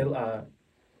 it's Yeah. still a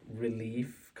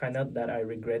relief kind of that I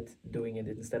regret doing it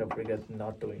instead of regret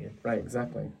not doing it. Right,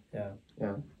 exactly. Yeah.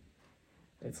 Yeah.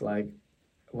 It's like,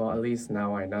 well, at least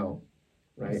now I know,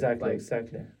 right? Exactly. Like,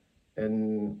 Exactly.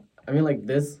 and I mean, like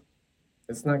this,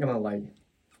 it's not gonna like.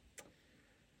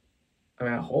 I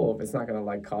mean, I hope it's not gonna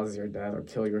like cause your death or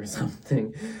kill you or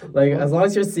something. Like, as long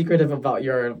as you're secretive about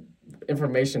your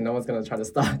information, no one's gonna try to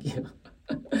stalk you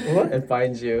What? and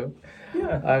find you.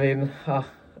 Yeah. I mean,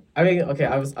 okay.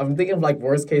 I'm thinking of like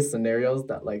worst case scenarios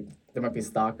that like there might be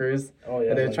stalkers Oh yeah.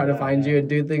 and they like try to that, find yeah. you and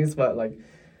do things, but like,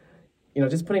 you know,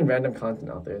 just putting random content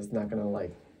out there is not gonna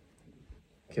like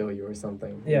kill you or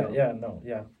something. You Yeah. know? Yeah. No.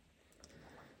 Yeah.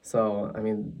 So I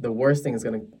mean, the worst thing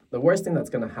that's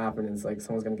gonna happen is like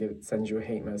someone's gonna send you a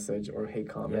hate message or hate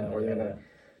comment, Yeah. or they're Yeah. gonna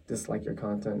dislike your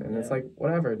content, and it's Yeah. like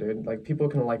whatever, dude. Like people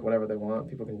can like whatever they want,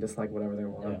 people can dislike whatever they Yeah.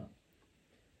 want.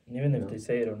 And even if Yeah. they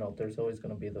say it or not, there's always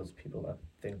gonna be those people that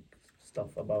think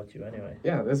stuff about you anyway.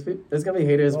 Yeah, there's gonna be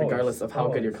haters Always, regardless of how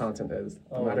good your always. content is,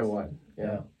 no matter Always. what.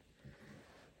 Yeah.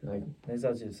 Like It's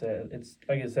as you say. It's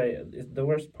like you say. It's the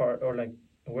worst part, or like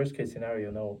worst case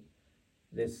scenario. No,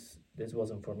 this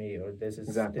wasn't for me, or this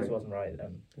Exactly. this wasn't right,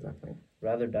 and exactly.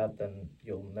 rather that than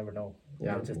you'll never know.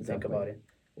 Yeah. You'll just exactly. think about it.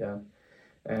 Yeah.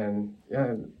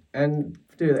 And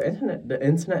dude, the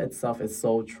internet itself is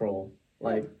so troll.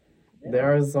 Like Yeah.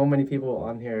 there are so many people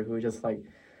on here who just like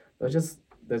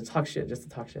they talk shit just to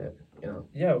talk shit, you know.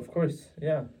 Yeah, of course.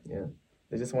 Yeah. Yeah.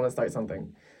 They just want to start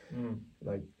something. Mm.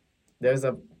 Like there's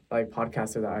a like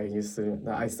podcaster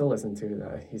that I still listen to,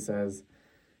 that he says,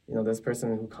 you know, this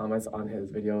person who comments on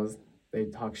his videos, they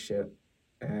talk shit,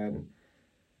 and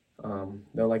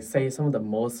they'll like say some of the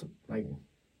most like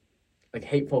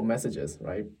hateful messages,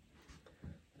 right?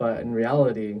 But in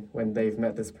reality, when they've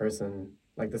met this person,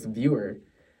 like this viewer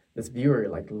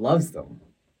like loves them.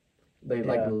 They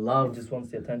like It love. just wants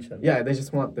the attention. Yeah, they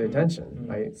just want the attention, Mm.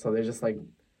 right? So they're just like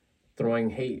throwing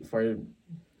hate for,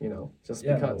 you know, just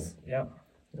Yeah. because. No, yeah.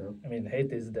 You know? I mean,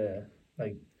 hate is the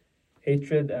like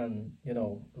hatred and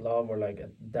love, or like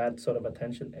that sort of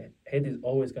attention. Hate is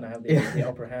always gonna have the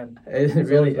upper hand. It It's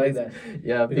really always like is. that.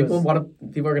 Yeah, Because-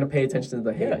 people are gonna pay attention to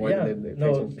the hate Yeah, more yeah. than they pay No,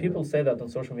 attention to people say that on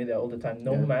social media all the time.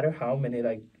 No Yeah. matter how many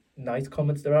like nice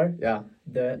comments there are, Yeah.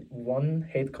 the one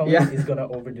hate comment Yeah. is gonna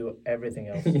overdo everything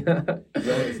else. Yeah. It's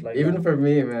always like Even that. for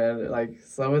me, man, like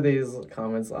some of these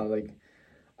comments are like,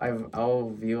 I'll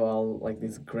view all like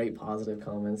these great positive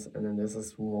comments, and then there's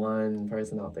this one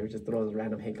person out there who just throws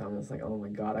random hate comments. Like, oh my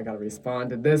god, I gotta respond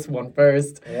to this one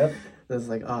first. Yep. It's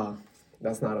like,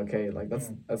 that's not okay. Like that's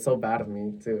Mm. that's so bad of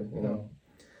me too, you know.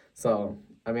 So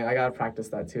I mean, I gotta practice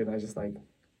that too, and I just like,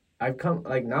 I've come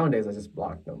like nowadays I just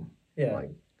block them. Yeah.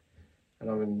 Like, I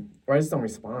don't even, or I just don't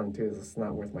respond too. It's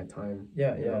not worth my time.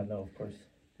 Yeah. you Yeah. know? No, of course.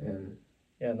 And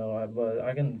Yeah, no, but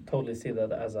I can totally see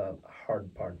that as a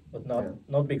hard part, but not Yeah.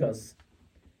 not because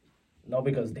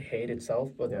the hate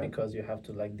itself, but Yeah. because you have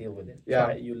to like deal with it.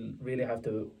 Yeah. You really have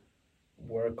to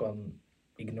work on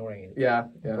ignoring it. yeah,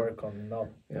 yeah, Work on not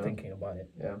Yeah. thinking about it.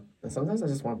 yeah. And sometimes I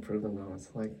just want to prove them wrong. It's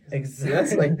like, Exactly.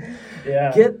 that's like,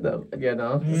 Yeah. get them, you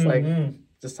know. It's like, Mhm.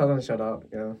 just tell them to shut up,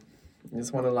 you know. You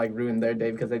just want to like ruin their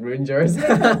day because they ruined yours.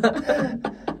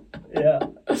 Yeah.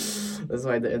 That's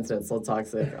why the internet's so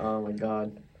toxic. Oh my god.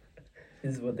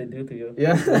 This is what they do to you.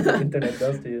 Yeah. This is what the internet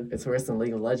does to you. It's worse than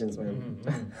League of Legends, man.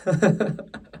 Mhm.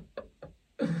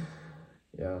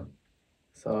 Yeah.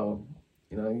 So,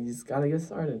 you know, you just gotta get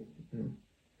started. Mm.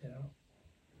 Yeah.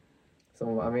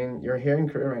 So, I mean, you're here in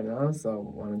Korea right now, so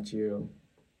why don't you,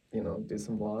 do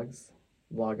some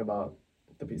vlog about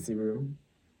the PC room.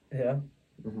 Yeah.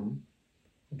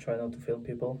 Mm-hmm. Try not to film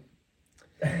people.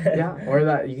 Yeah, or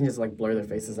that you can just like blur their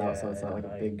faces out, so Yeah, it's not like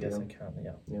a I big guess deal. I can.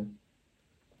 Yeah. Yeah.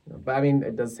 But I mean,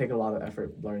 it does take a lot of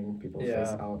effort blurring people's face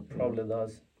Yeah, out. you know. probably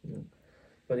does. Yeah.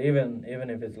 But even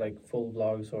if it's like full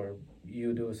vlogs, or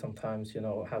you do sometimes,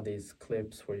 have these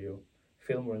clips where you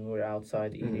film when we're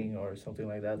outside Mhm. eating or something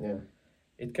like that, Yeah.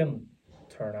 it can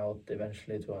turn out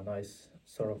eventually to a nice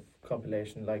sort of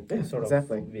compilation, like Yeah, sort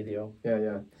exactly. of video Yeah,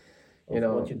 yeah. of You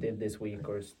know, what you did this week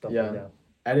or stuff yeah. like that.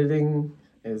 Editing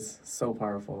is so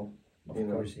powerful. Of You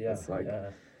know, course, yeah. it's like Yeah.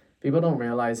 people don't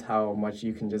realize how much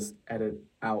you can just edit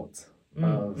out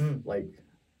of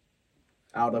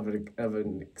out of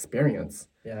an experience.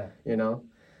 Yeah. You know,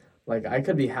 like I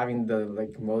could be having the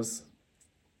like most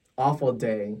awful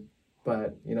day,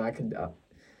 but you know I could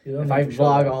You don't if need I to show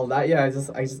vlog that. all that, yeah, I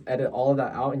just edit all of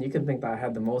that out, and you can think that I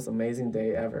had the most amazing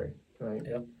day ever, right?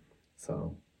 Yep.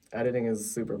 So editing is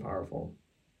super powerful.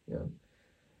 Yeah,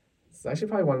 it's actually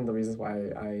probably one of the reasons why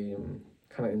I am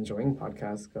kind of enjoying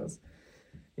podcasts because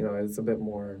you know it's a bit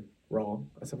more raw,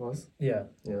 I suppose. Yeah.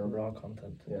 You know? Raw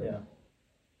content. Yeah. Yeah.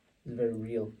 It's very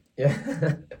real. Yeah,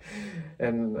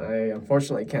 and I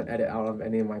unfortunately can't edit out of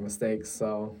any of my mistakes.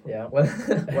 So Yeah.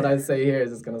 what I say here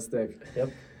is just gonna stick. Yep.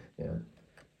 Yeah,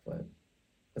 but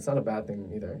it's not a bad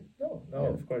thing either. No, Yeah.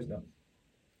 of course not.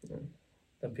 Yeah.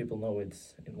 Then people know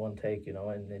it's in one take, you know,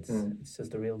 and it's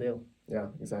just the real deal. Yeah,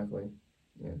 exactly.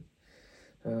 Yeah,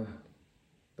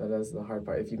 that is the hard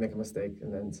part. If you make a mistake,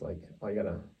 and then it's like, oh, you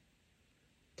gotta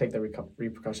take the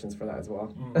repercussions for that as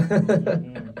well.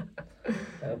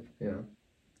 Yep. Yeah.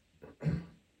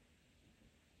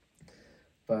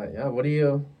 But yeah, what do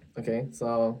you? Okay,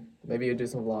 so maybe you do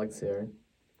some vlogs here.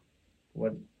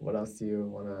 What else do you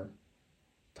wanna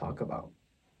talk about?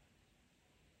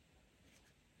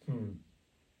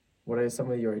 What are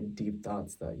some of your deep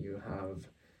thoughts that you have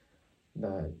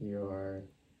that you are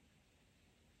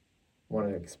want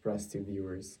to express to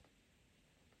viewers?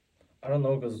 I don't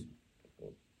know, because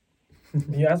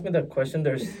when you ask me that question,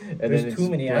 there's then too it's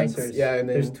many blanks. answers. Yeah, and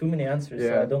then, there's too many answers, so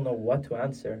yeah. I don't know what to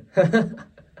answer.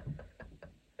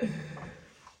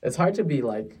 It's hard to be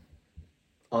like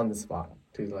on the spot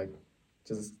to like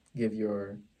just give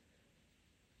your.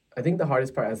 I think the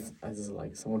hardest part as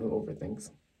like someone who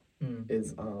overthinks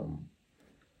is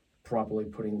properly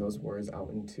putting those words out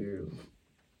into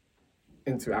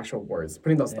actual words,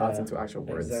 putting those thoughts into actual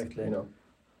words. Exactly. You know.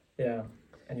 Yeah,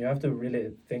 and you have to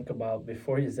really think about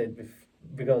before you say it,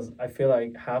 because I feel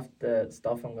like half the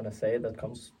stuff I'm gonna say that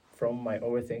comes from my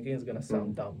overthinking is gonna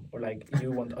sound dumb, or like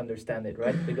you won't understand it,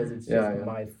 right? Because it's just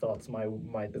my thoughts, my.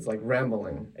 It's like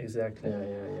rambling. Exactly.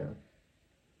 Yeah.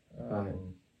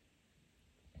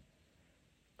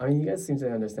 I mean, you guys seem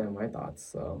to understand my thoughts,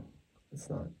 so it's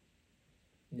not.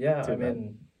 Yeah, too I bad.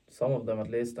 mean, some of them at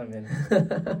least. I mean,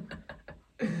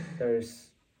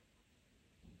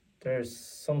 there's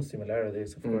some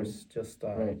similarities, of course. Just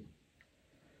right.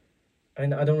 I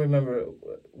mean, I don't remember.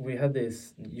 We had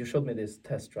this. You showed me this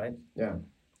test, right? Yeah.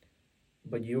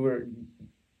 But you were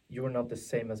not the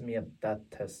same as me at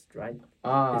that test, right?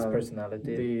 This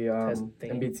personality the test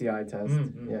thing. MBTI test.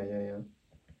 Yeah.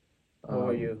 What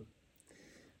were you?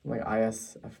 Like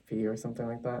ISFP or something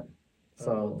like that.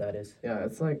 So that is. Yeah,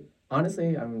 it's like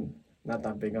honestly, I'm not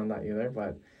that big on that either,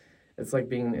 but it's like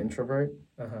being an introvert,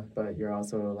 but you're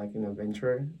also like an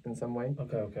adventurer in some way.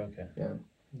 Okay. Yeah.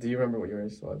 Do you remember what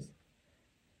yours was?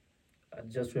 I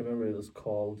just remember it was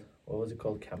called. What was it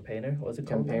called? Campaigner. Was it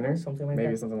Campaigner? called? Something like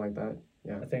Maybe that. something like that.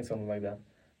 Yeah. I think something like that,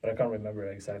 but I can't remember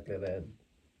exactly the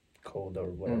code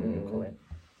or whatever you call it.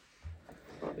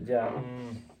 But yeah.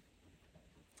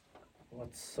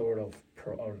 What sort of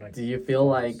or like? Do you feel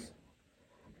like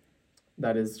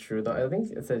that is true though? I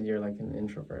think it said you're like an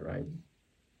introvert, right?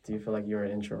 Do you feel like you're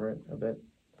an introvert a bit?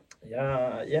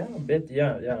 Yeah, a bit.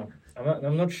 Yeah.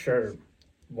 I'm not sure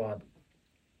what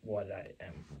I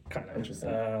am. Kind of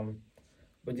interesting.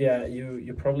 But yeah,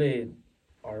 you probably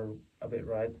are a bit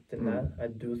right in that. I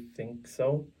do think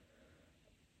so.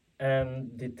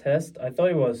 And the test, I thought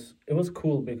it was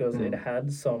cool because it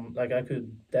had some, like, I could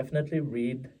definitely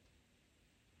read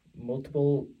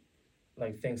multiple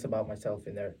like things about myself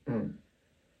in there.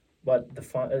 But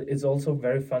it's also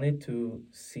very funny to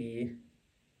see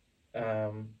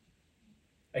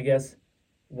I guess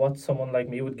what someone like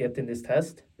me would get in this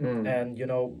test. And you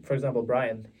know, for example,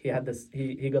 Brian, he had this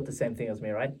he got the same thing as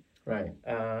me, right? Right.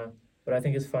 But I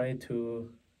think it's funny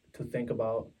to think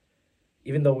about,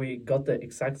 even though we got the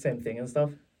exact same thing and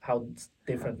stuff, how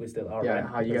different we still are. Yeah, right?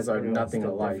 how you guys are nothing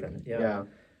alike. Different. Yeah.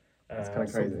 It's kind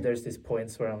of crazy. So there's these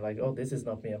points where I'm like, oh, this is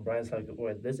not me, and Brian's like,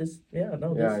 wait, this is this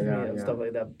is me, and stuff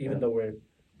like that. Even though we're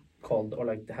called or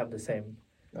like have the same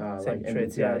like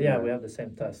traits. MBTI, we have the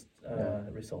same test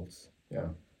results. Yeah,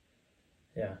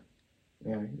 Yeah,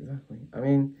 exactly. I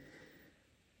mean,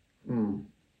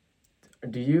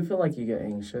 do you feel like you get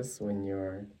anxious when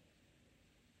you're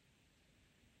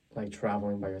like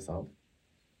traveling by yourself?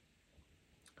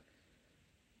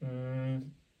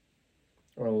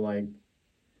 Or like,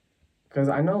 because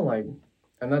I know like,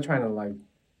 I'm not trying to like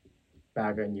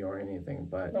bag on you or anything,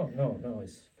 but no,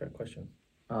 it's a fair question.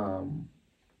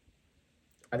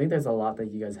 I think there's a lot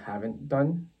that you guys haven't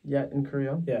done yet in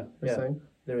Korea, Yeah, per yeah, se.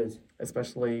 there is.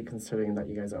 Especially considering that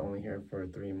you guys are only here for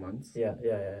 3 months. Yeah,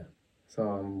 yeah, yeah. So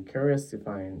I'm curious to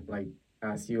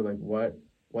ask you like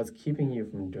what's keeping you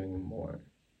from doing more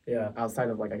Yeah. outside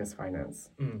of like I guess finance.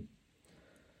 Mm.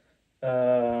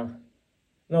 Uh,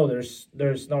 no,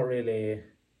 there's not really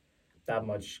that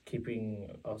much keeping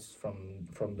us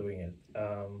from doing it.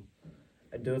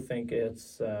 I do think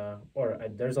there's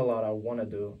a lot I want to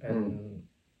do, and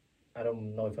I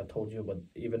don't know if I told you, but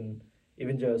even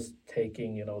just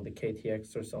taking the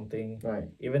KTX or something, Right.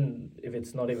 even if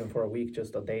it's not even for a week,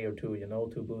 just a day or two,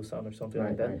 to Busan or something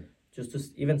like that. Right. Just to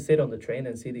even sit on the train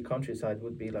and see the countryside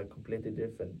would be like completely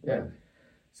different. Yeah. Right?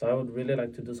 So I would really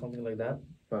like to do something like that.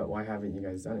 But why haven't you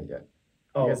guys done it yet?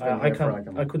 Oh, guys been I here for can't. like a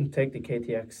I month. couldn't take the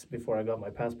KTX before I got my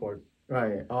passport.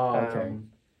 Right. Oh, okay.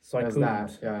 So I There's couldn't.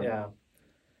 that, yeah. Yeah.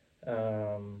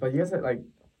 But you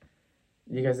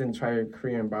guys didn't try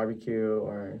Korean barbecue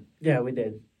or Yeah, we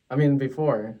did. I mean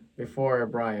before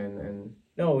Brian and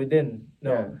No, we didn't.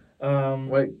 No.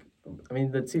 what I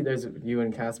mean there's you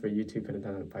and Casper, you two could have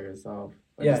done it by yourself.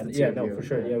 Or Yeah, just the two yeah, of no, you. for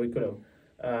sure. Yeah, we could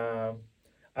have.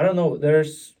 I don't know.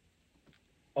 There's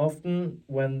often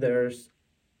when there's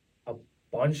a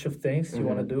bunch of things you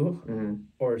want to do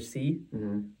or see,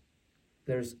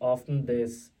 there's often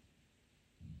this.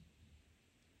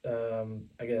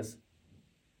 I guess,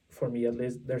 for me at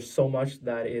least, there's so much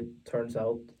that it turns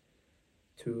out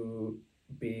to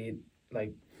be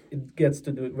like it gets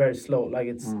to do it very slow. Like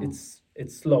it's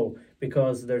slow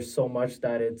because there's so much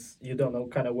that you don't know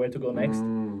kind of where to go next.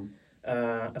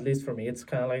 At least for me, it's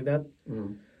kind of like that.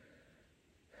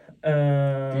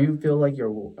 Do you feel like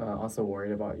you're also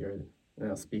worried about your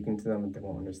speaking to them and they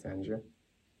won't understand you?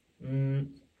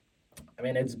 I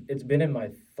mean, it's been in my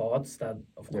thoughts that,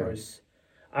 of course,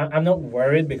 I'm not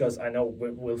worried because I know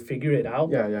we'll figure it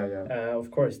out. Yeah.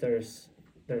 Of course, there's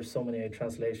so many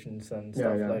translations and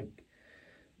stuff. Yeah. Like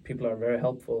people are very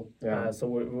helpful. Yeah. So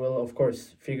we'll of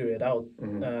course figure it out.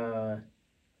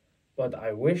 But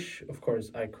I wish, of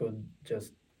course, I could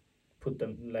just put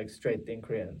them like straight in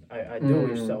Korean. I do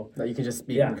wish so. That you can just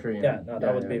speak in Korean. Yeah, no,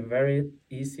 that would be very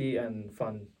easy and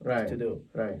fun to do.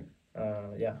 Right.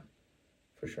 Yeah,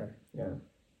 for sure. Yeah,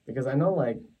 because I know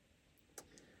like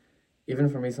even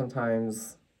for me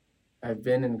sometimes I've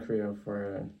been in Korea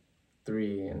for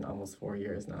 3 and almost 4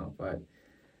 years now,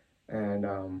 and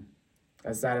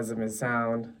as sad as it may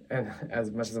sound, and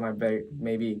as much as I might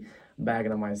maybe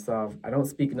bagging on myself, I don't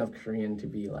speak enough Korean to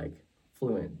be like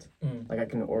fluent. Like I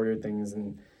can order things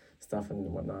and stuff and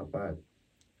whatnot, but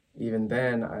even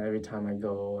then, every time I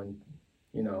go and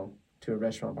to a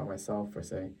restaurant by myself per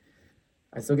se,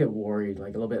 I still get worried,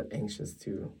 like a little bit anxious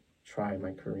to try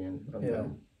my Korean of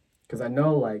them, because I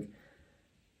know like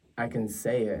I can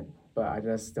say it, but I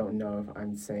just don't know if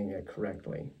I'm saying it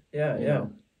correctly. Yeah.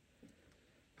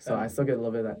 So I still get a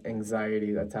little bit of that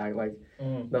anxiety attack, like a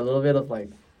little bit of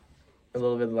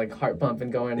heart pumping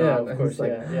going on. Yeah, of course.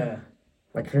 Like, yeah.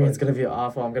 My Korean's gonna be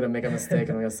awful. I'm gonna make a mistake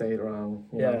and I'm gonna say it wrong.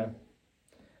 You know?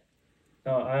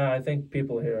 No, I think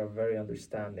people here are very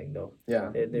understanding, though. Yeah,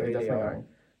 they really are.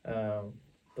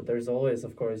 But there's always,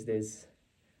 of course, this.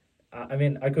 I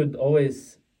mean, I could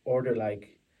always order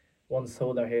like one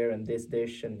soda here and this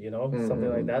dish and something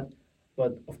like that.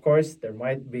 But of course, there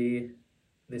might be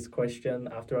this question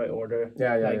after I order.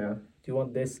 Yeah. Do you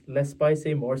want this less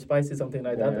spicy, more spicy, something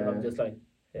like that? And I'm just like,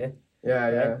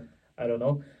 Yeah. I don't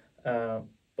know.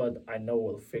 But I know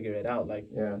we'll figure it out. Like,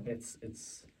 it's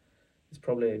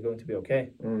probably going to be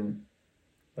okay.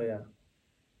 But yeah.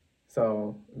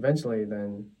 So eventually,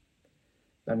 then,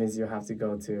 that means you have to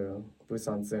go to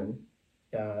Busan soon.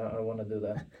 Yeah, I want to do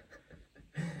that.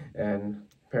 And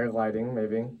paragliding,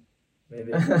 maybe.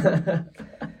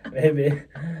 Maybe.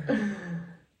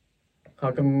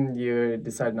 How come you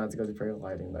decide not to go to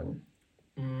paragliding then?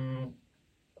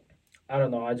 I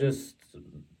don't know. I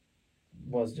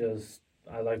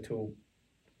like to,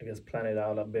 I guess, plan it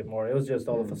out a bit more. It was just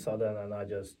all of a sudden, and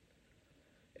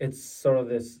it's sort of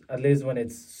this, at least when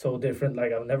it's so different,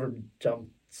 like I've never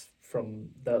jumped from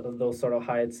those sort of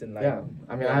heights in like. Yeah,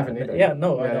 I mean, I haven't either. Yeah,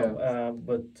 no, I know.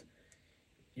 But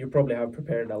you probably have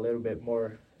prepared a little bit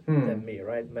more than me,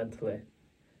 right? Mentally.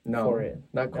 No, for it.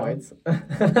 Not quite.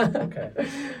 Okay.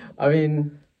 I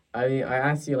mean, I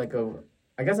asked you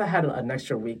I guess I had an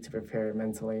extra week to prepare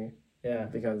mentally. Yeah.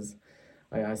 Because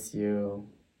I asked you,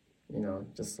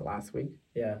 just last week.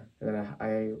 Yeah. And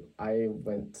then I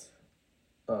went,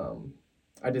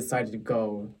 I decided to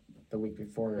go the week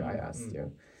before I asked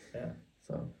you. Yeah.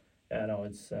 So. Yeah, no,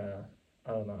 it's,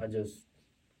 I don't know. I just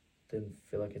didn't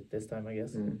feel like it this time, I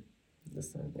guess.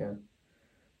 This time, yeah.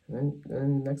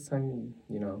 then next time,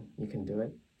 you can do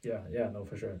it. Yeah, no,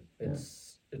 for sure.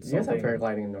 It's You guys have something.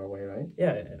 paragliding in Norway, right?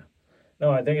 Yeah.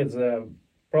 No, I think it's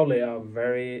probably a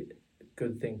very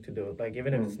good thing to do. Like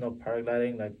even if it's Mm. not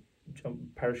paragliding, like jump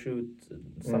parachute,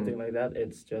 something like that.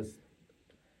 It's just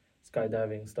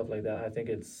skydiving, stuff like that. I think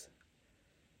it's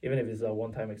even if it's a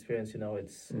one-time experience,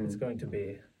 it's going to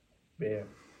be very,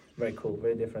 very cool,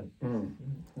 very different. I do think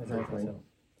Exactly. so.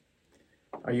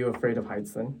 Are you afraid of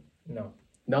heights then? No,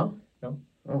 No? No.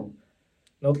 Oh.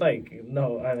 not like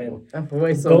no. I mean,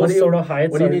 Wait, so those what do you, sort of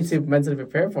heights what do you are need to mentally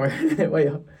prepare for? Wait,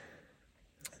 No,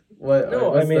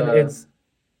 I what's mean the... it's.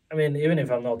 I mean, even if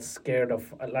I'm not scared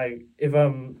of like if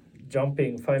I'm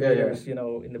jumping 5 meters, in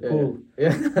the pool,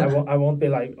 Yeah. I won't be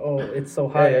like, oh, it's so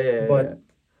high. Yeah. But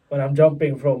when I'm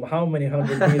jumping from how many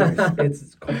 100 meters,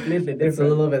 it's completely different. It's a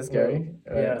little bit scary.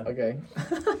 Yeah. Okay.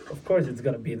 Of course, it's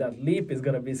gonna be that leap is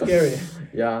gonna be scary.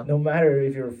 Yeah. No matter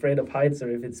if you're afraid of heights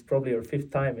or if it's probably your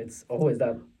fifth time, it's always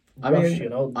that rush,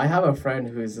 I have a friend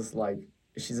who's just like,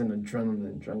 she's an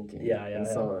adrenaline junkie. Yeah. And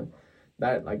so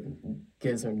that like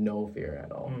gives her no fear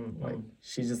at all. Like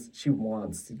she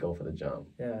wants to go for the jump.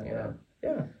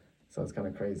 Yeah. So it's kind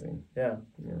of crazy. Yeah.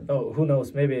 Yeah. Oh, who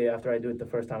knows? Maybe after I do it the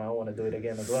first time, I want to do it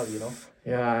again as well.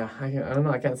 Yeah, I don't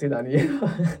know. I can't see that in you.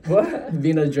 What?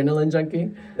 Being an adrenaline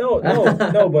junkie. No.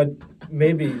 But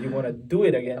maybe you want to do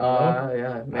it again.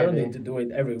 Yeah. Maybe. I don't need to do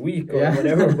it every week or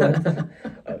whatever,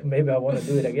 but maybe I want to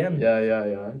do it again.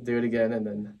 Yeah. Do it again, and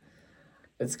then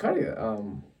it's kind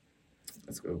of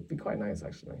it would be quite nice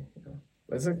actually.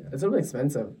 But it's a little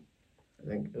expensive, I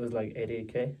think. It was like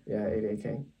 88K. Yeah,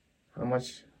 88K. How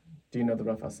much? Do you know the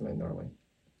rough estimate in Norway?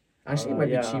 Actually, it might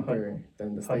be cheaper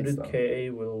than the States, though.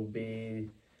 100K will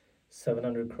be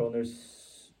 700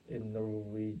 kroners in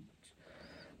Norway.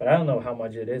 But I don't know how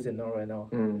much it is in Norway now.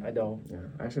 I don't. Yeah,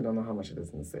 I actually don't know how much it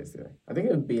is in the States either. I think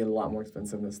it would be a lot more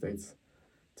expensive in the States,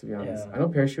 to be honest. Yeah. I know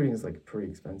parachuting is like pretty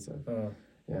expensive.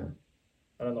 Yeah.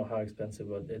 I don't know how expensive,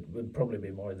 but it would probably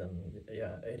be more than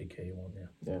 80K one.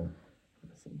 Yeah.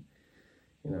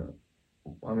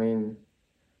 I mean,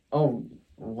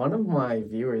 one of my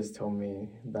viewers told me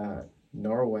that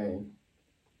Norway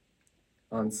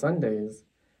on Sundays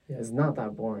is not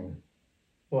that boring.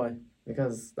 Why?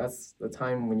 Because that's the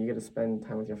time when you get to spend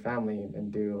time with your family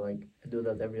and do I do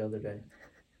that every other day.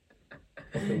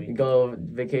 You go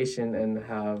vacation and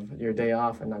have your day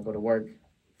off and not go to work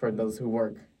for those who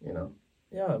work,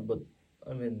 Yeah, but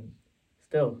I mean,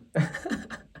 still.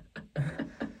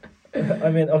 I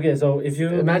mean, okay, so if you...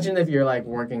 Imagine if you're like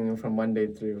working from Monday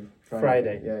through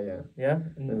Friday. Yeah. Yeah?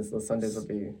 And so Sundays would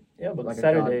be... Yeah, but like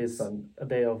Saturday is a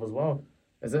day off as well.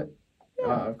 Is it?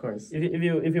 Yeah. Of course.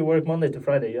 If you work Monday to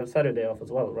Friday, you have Saturday off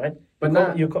as well, right?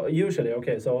 But usually,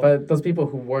 okay, so... But those people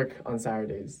who work on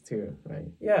Saturdays too, right?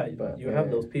 Yeah, but you have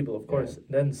those people, of course. Yeah.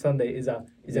 Then Sunday is a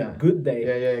good day.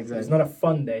 Yeah, exactly. It's not a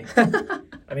fun day.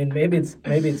 I mean, maybe it's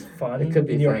fun It could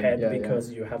be in your fun. head Yeah,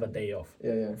 because you have a day off.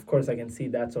 Yeah. Of course, I can see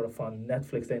that sort of fun.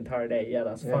 Netflix the entire day. Yeah,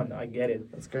 that's fun. I get it.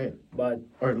 That's great.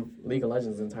 Or League of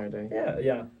Legends the entire day.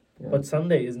 Yeah. But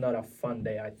Sunday is not a fun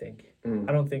day, I think.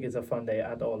 I don't think it's a fun day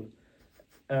at all.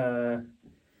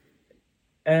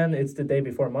 And it's the day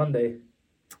before Monday.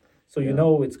 So you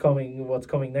know what's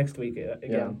coming next week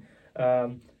again.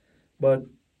 But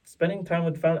spending time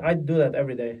with family, I do that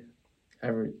every day.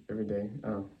 Every day.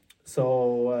 Oh.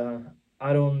 So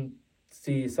I don't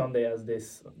see Sunday as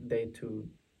this day to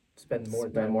spend more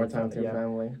time with your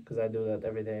family. Because I do that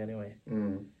every day anyway.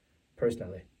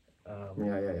 Personally.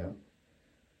 Yeah.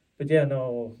 But yeah,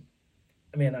 no.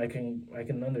 I mean, I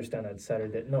can understand that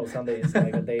Sunday is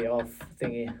like a day off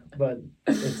thingy, but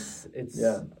it's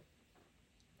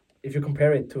if you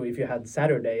compare it to if you had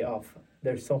Saturday off,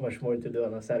 there's so much more to do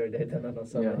on a Saturday than on a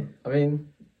Sunday. Yeah, I mean,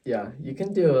 you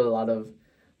can do a lot of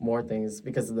more things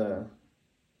because the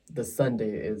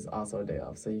Sunday is also a day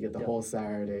off, so you get the whole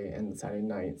Saturday and the Saturday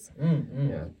nights.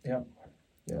 Yeah.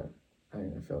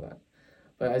 I feel that,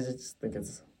 but I just think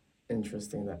it's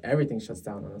interesting that everything shuts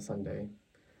down on a Sunday.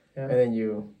 Yeah. And then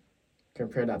you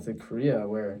compare that to Korea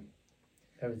where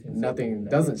nothing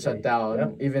doesn't shut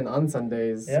down. Even on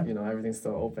Sundays, everything's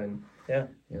still open. Yeah.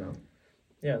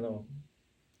 Yeah, no.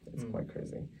 It's quite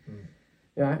crazy.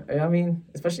 Yeah, I mean,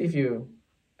 especially if you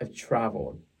have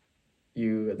traveled,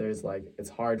 it's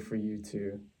hard for you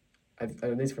to,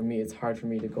 at least for me, it's hard for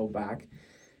me to go back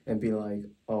and be like,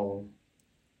 oh,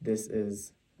 this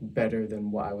is better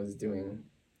than what I was doing.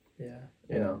 Yeah.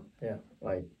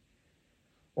 Like,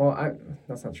 well,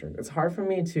 that's not true. It's hard for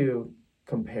me to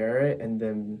compare it and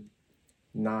then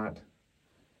not...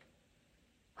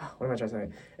 What am I trying to say?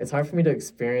 It's hard for me to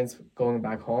experience going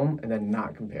back home and then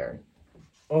not compare.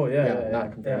 Oh, yeah.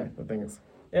 Not compare the things.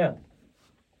 Yeah.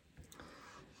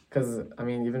 Because, I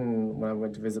mean, even when I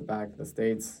went to visit back the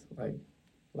States, like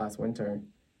last winter,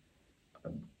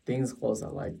 things closed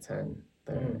at like 10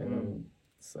 there. Mm-hmm. And then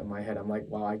so in my head, I'm like,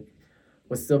 wow, I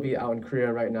would still be out in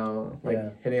Korea right now, like Yeah.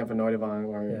 hitting up a Noidevang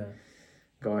or Yeah.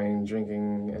 going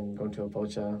drinking and going to a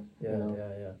pocha, Yeah. you know?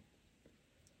 Yeah.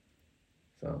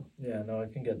 So, Yeah. No, I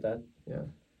can get that. yeah.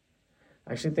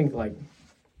 I actually think like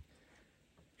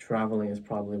traveling is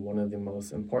probably one of the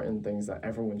most important things that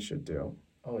everyone should do.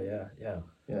 Oh yeah. Yeah.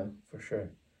 Yeah. For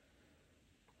sure.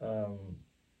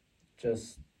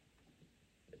 Just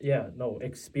yeah. No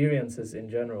experiences in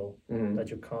general Mm-hmm. that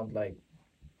you can't like,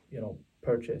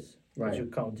 purchase. That Right. you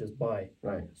can't just buy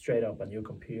Right. straight up a new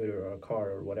computer or a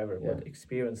car or whatever. Yeah. But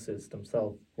experiences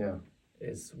themselves Yeah.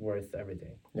 is worth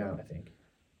everything. Yeah. I think.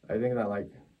 I think that like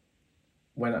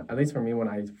when, at least for me, when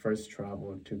I first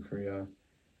traveled to Korea,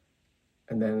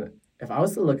 and then if I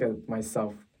was to look at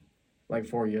myself like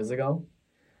 4 years ago,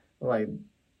 like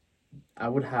I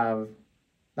would have,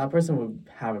 that person would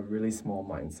have a really small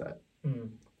mindset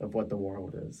Mm. of what the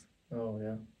world is, Oh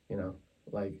yeah. you know,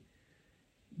 like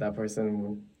that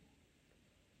person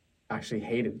actually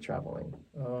hated traveling.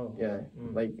 Oh. Yeah.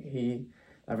 Mm. Like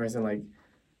that person, like,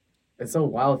 it's so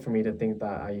wild for me to think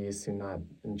that I used to not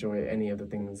enjoy any of the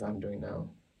things I'm doing now.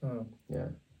 Oh. Yeah.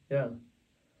 Yeah.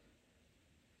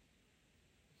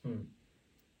 Hmm.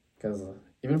 Because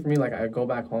even for me, like, I go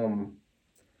back home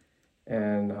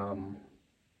and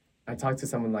I talk to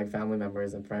some of like family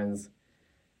members and friends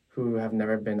who have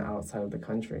never been outside of the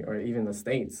country or even the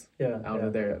States, Yeah. out yeah.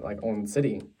 of their like own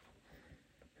city.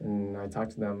 And I talk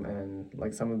to them, and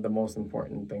like some of the most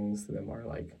important things to them are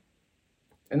like,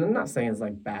 and I'm not saying it's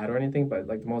like bad or anything, but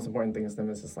like the most important things to them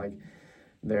is just like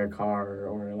their car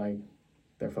or like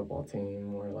their football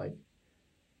team or like,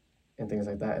 and things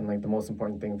like that. And like the most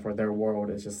important thing for their world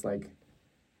is just like,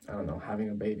 I don't know, having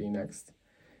a baby next.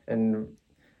 And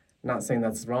not saying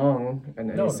that's wrong in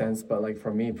any No. sense, but like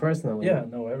for me personally, Yeah.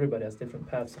 No. Everybody has different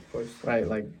paths, of course. right,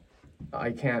 like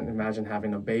I can't imagine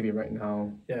having a baby right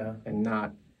now Yeah. and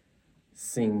not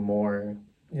seeing more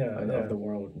Yeah. Yeah. of the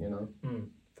world, you know?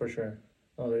 For sure.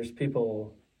 Oh, there's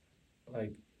people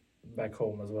like back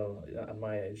home as well at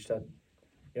my age that,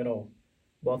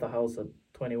 bought a house at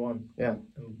 21 Yeah,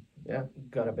 and yeah,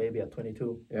 got a baby at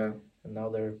 22, yeah. and now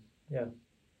they're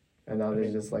And now I they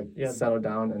mean, just like yeah, settle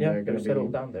down, and yeah they're they're gonna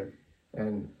settled be, down there.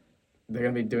 and they're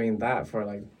gonna be doing that for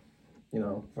like,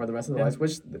 for the rest of their Yeah. lives,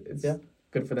 which it's Yeah.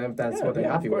 good for them if that's yeah, what they're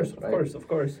yeah, happy of course, with, of right? course, of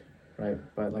course. Right.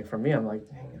 But like for me, I'm like,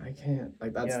 dang, I can't.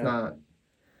 Like that's Yeah.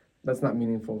 not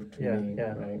meaningful to Yeah, me,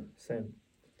 yeah. right? Same.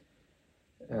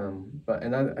 But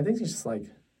I think it's just like,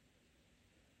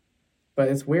 but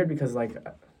it's weird because like,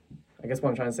 I guess what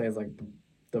I'm trying to say is like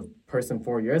the person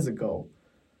 4 years ago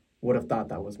would have thought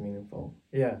that was meaningful.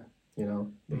 Yeah. He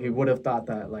Mhm. would have thought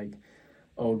that like,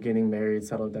 oh, getting married,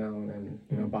 settled down,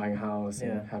 and buying a house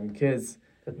Yeah. and having kids,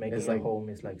 That making It's a like- home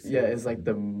is like yeah, safe. is like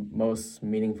the most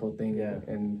meaningful thing Yeah.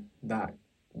 in that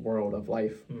world of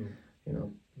life. Mm.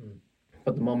 Mm.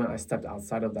 But the moment I stepped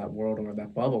outside of that world or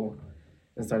that bubble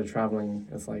and started traveling,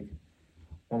 it's like,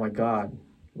 oh my God,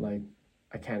 like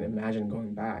I can't imagine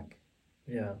going back,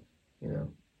 Yeah.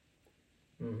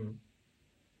 Mm-hmm.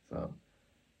 So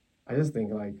I just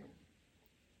think like,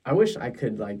 I wish I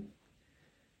could like,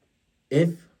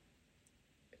 if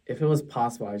it was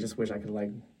possible, I just wish I could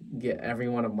like get every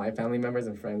one of my family members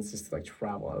and friends just to like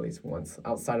travel at least once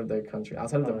outside of their country,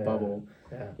 outside of Oh, their yeah. bubble,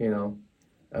 Yeah.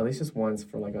 At least just once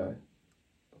for like a,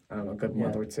 I don't know, good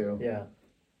month Yeah. or two. Yeah.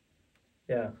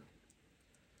 Yeah.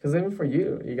 Because even for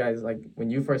you guys, like when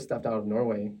you first stepped out of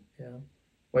Norway, Yeah.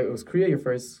 wait, was Korea your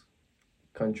first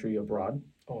country abroad?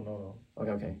 Oh no.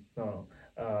 Okay. No.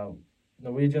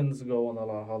 Norwegians go on a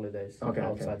lot of holidays Okay,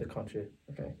 outside the country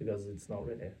Okay. because it's not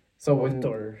really So hot when,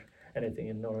 or anything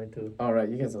in Norway too. all right,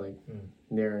 you guys are like Mm.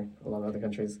 near a lot of other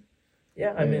countries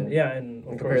Yeah, I mean, and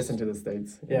in of comparison course, to the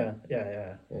States. yeah.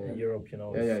 Yeah. In Europe, Yeah,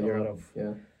 it's a Europe. lot of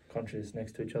Yeah. countries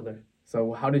next to each other.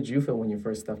 So how did you feel when you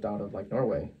first stepped out of like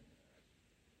Norway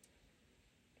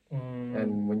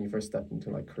and when you first stepped into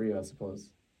like Korea, I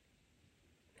suppose?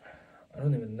 I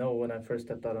don't even know when I first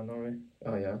stepped out of Norway.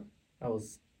 Oh yeah. I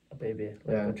was a baby,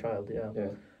 like Yeah. a child, yeah.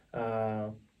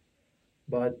 Yeah.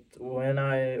 But when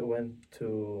I went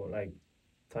to like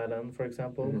Thailand, for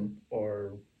example, Mhm.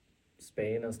 or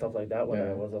Spain and stuff like that, when I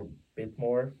Yeah. was a bit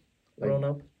more Like- grown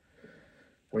up,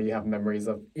 Where you have memories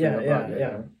of Yeah, being yeah, abroad,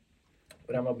 yeah.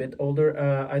 when I'm a bit older,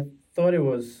 I thought it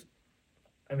was,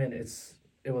 I mean,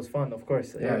 it was fun, of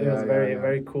course. Yeah, It was yeah, very, yeah.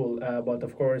 very cool. But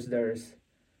of course, there's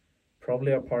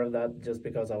probably a part of that just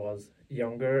because I was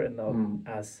younger and not Mm.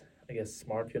 as I guess,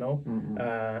 smart, you know. Mm-hmm.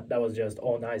 That was just,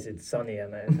 oh, nice, it's sunny,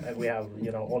 and we have,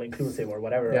 you know, all inclusive or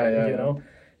whatever, Yeah, yeah, you yeah. know.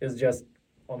 It's just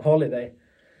on holiday.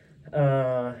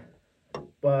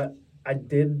 But I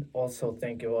did also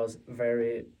think it was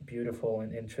very beautiful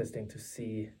and interesting to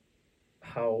see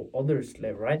how others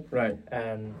live, right? Right.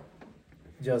 And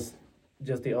just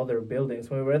the other buildings.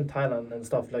 When we were in Thailand and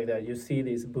stuff like that, you see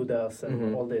these Buddhas and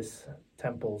Mhm. all these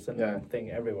temples and Yeah. thing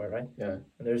everywhere, right? Yeah.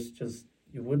 And there's just,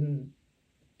 you wouldn't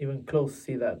even close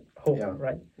see that home, Yeah.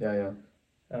 right? Yeah. Yeah.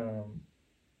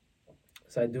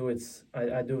 So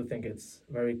I do think it's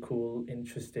very cool,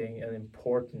 interesting, and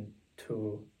important to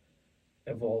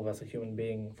evolve as a human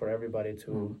being, for everybody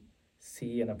to Mm.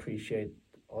 see and appreciate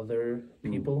other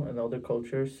Mm. people and other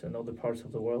cultures and other parts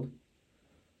of the world.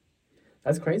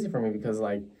 That's crazy for me because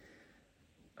like,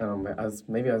 I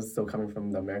was still coming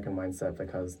from the American mindset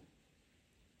because,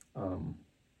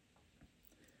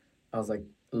 I was like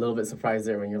a little bit surprised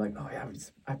there when you're like, oh yeah,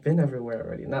 I've been everywhere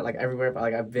already. Not like everywhere, but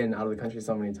like I've been out of the country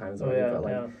so many times Oh already. yeah, But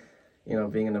like, yeah. you know,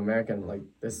 being an American, like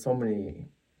there's so many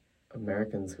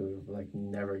Americans who like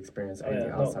never experienced Oh, anything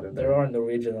yeah. outside No, of there are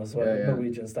Norwegians as well. Yeah, yeah.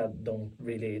 Norwegians that don't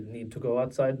really need to go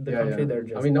outside the Yeah, country. yeah. They're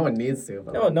just I mean, no one needs to.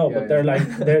 But no, like, no, yeah, but yeah. they're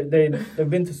like they've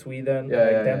been to Sweden, Yeah, and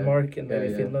like yeah, yeah. Denmark, and maybe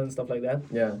Yeah, yeah. Finland and stuff like that.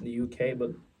 Yeah. The UK,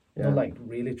 but Yeah. not like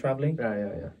really traveling. Yeah,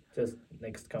 yeah, yeah. Just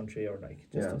next country or like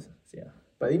just Yeah. yeah.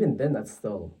 But even then, that's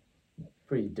still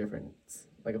pretty different. It's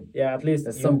like Yeah, at least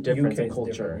there's some difference UK in is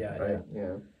culture, different. Yeah, right?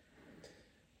 Yeah.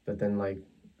 But then, like,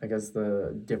 I guess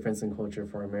the difference in culture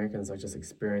for Americans are just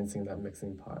experiencing that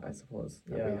mixing pot, I suppose,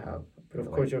 that we Yeah. have. But of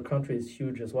Like, course, your country is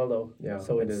huge as well, though. Yeah,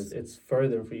 So it is. it's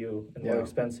further for you and more Yeah.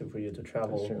 expensive for you to That's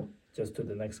travel true. just to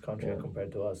the next country Yeah.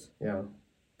 compared to us. Yeah.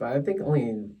 But I think only,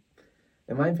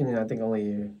 in my opinion, I think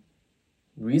only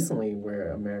recently where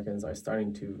Americans are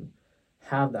starting to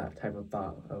have that type of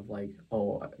thought of like,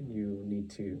 oh, you need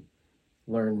to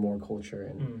learn more culture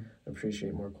and Mm.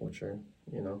 appreciate more culture,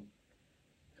 you know?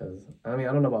 Because, I mean,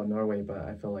 I don't know about Norway, but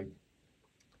I feel like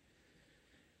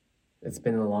it's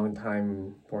been a long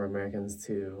time for Americans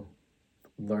to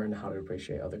learn how to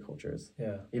appreciate other cultures.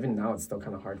 Yeah. Even now, it's still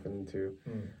kind of hard for them to,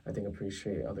 Mm. I think,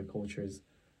 appreciate other cultures.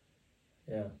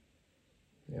 Yeah.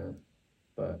 Yeah.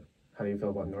 But how do you feel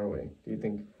about Norway? Do you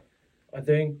think? I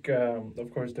think,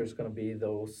 of course, there's going to be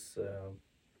those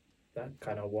that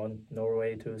kind of want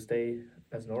Norway to stay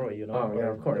as Norway, you know, Oh, yeah,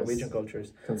 or of course. Norwegian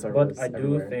cultures. Conservatives But I do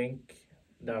everywhere. think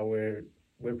that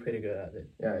we're pretty good at it.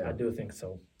 Yeah, yeah. I do think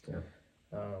so. Yeah.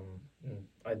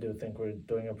 I do think we're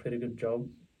doing a pretty good job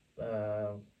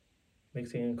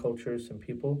mixing in cultures and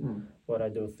people. Mm. But I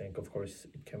do think, of course,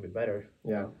 it can be better.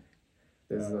 Yeah.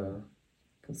 There's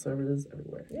conservatives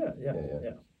everywhere. Yeah.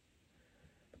 Yeah.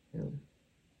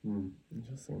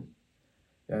 Interesting.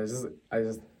 Yeah, I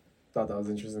just thought that was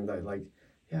interesting that like,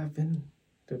 yeah, I've been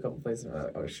to a couple places. And I'm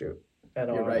like, oh shoot, I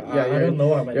know. You're right. I Yeah, don't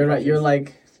know how many. you're right. You're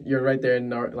countries. you're right there in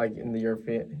like in the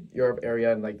Europe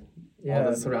area and like all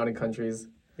the surrounding countries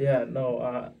Yeah, no,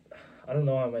 I don't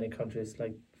know how many countries,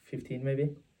 like 15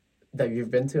 maybe. that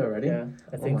you've been to already. Yeah,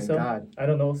 I think my so. God. I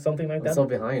don't know, something like I'm that. so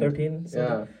behind. 13. Something.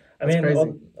 Yeah. I that's mean,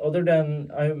 crazy. other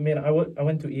than I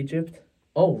went to Egypt,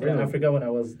 Oh, in really? Africa when I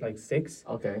was like 6.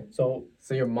 Okay. So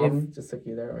So your mom just took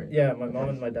you there, or? yeah, my mom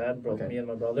and my dad brought Okay. me and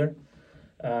my brother.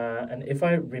 And if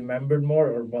I remembered more,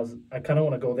 or I kind of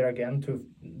want to go there again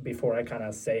before I kind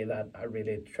of say that I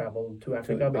really traveled to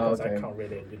Africa, because I okay. can't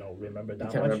really remember You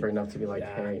that can't much. remember enough to be like,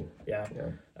 Yeah. hey. Yeah.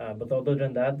 Yeah. But other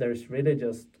than that, there's really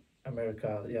just America,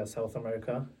 South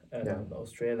America and Yeah.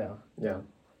 Australia. Yeah.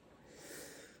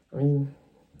 I mean,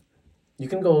 you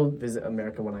can go visit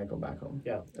America when I go back home.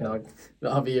 Yeah. And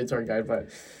I'll be your tour guide, but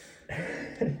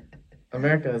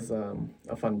America is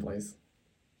a fun place.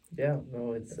 Yeah,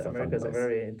 no, It's a fun America's a place.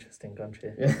 very interesting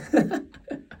country. Yeah.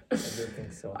 I do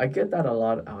think so. I get that a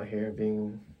lot out here,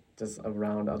 being just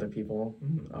around other people.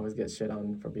 Mhm. I always get shit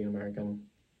on for being American.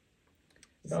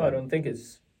 It's No, like- I don't think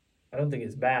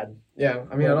it's bad. Yeah,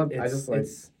 I mean, but I just like,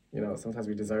 it's sometimes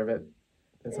we deserve it.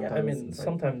 And yeah, I mean, it's, like,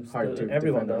 sometimes hard to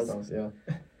everyone defend does. ourselves.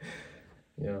 Yeah.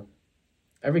 Yeah.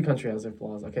 Every country has their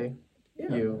flaws, okay?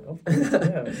 Yeah, You. of course.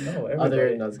 Yeah, no, everybody.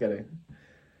 Other, no, it's kidding.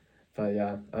 But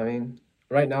yeah, I mean,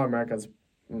 right now America's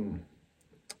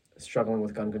struggling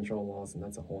with gun control laws, and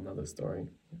that's a whole nother story.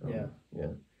 Yeah.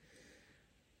 Yeah.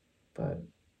 But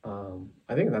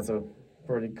I think that's a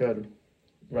pretty good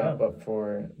wrap Yeah. up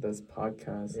for this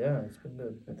podcast. Yeah, it's been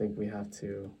good. I think we're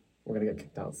gonna get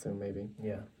kicked out soon, maybe.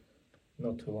 Yeah,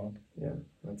 not too long. Yeah,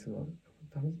 not too long.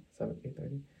 What time is it?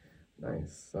 8:30.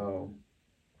 Nice. So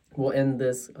we'll end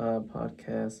this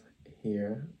podcast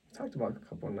here. We talked about a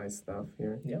couple of nice stuff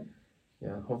here. Yeah.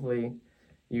 Yeah. Hopefully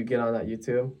you get on that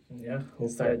YouTube. Yeah, You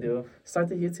hopefully I do. Start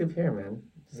the YouTube here, man.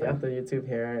 Start Yeah. the YouTube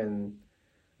here, and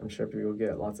I'm sure people will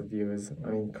get lots of views. I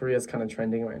mean, Korea's kind of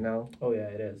trending right now. Oh yeah,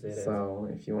 it is. It is. So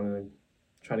if you want to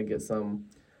try to get some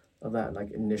of that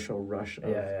like initial rush of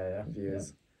Yeah.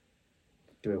 views,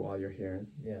 do it while you're here.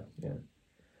 Yeah.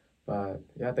 But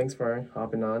yeah, thanks for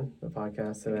hopping on the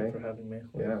podcast Thank today. you for having me.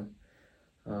 Yeah.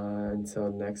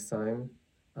 Until next time,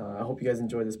 I hope you guys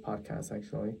enjoyed this podcast.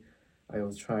 Actually, I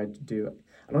will try to do.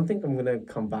 I don't think I'm gonna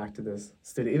come back to this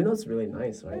studio, even though it's really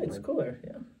nice, right? Yeah, it's Like, cooler.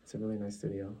 Yeah. it's a really nice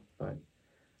studio, but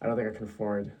I don't think I can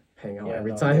afford paying out Yeah,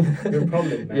 every no, time. You'll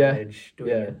probably manage doing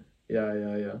it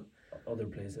Yeah. other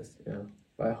places. Yeah.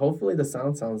 But hopefully the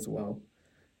sound sounds well.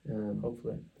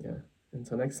 Hopefully. Yeah.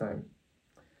 Until next time.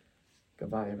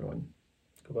 Goodbye, everyone.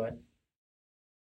 Goodbye.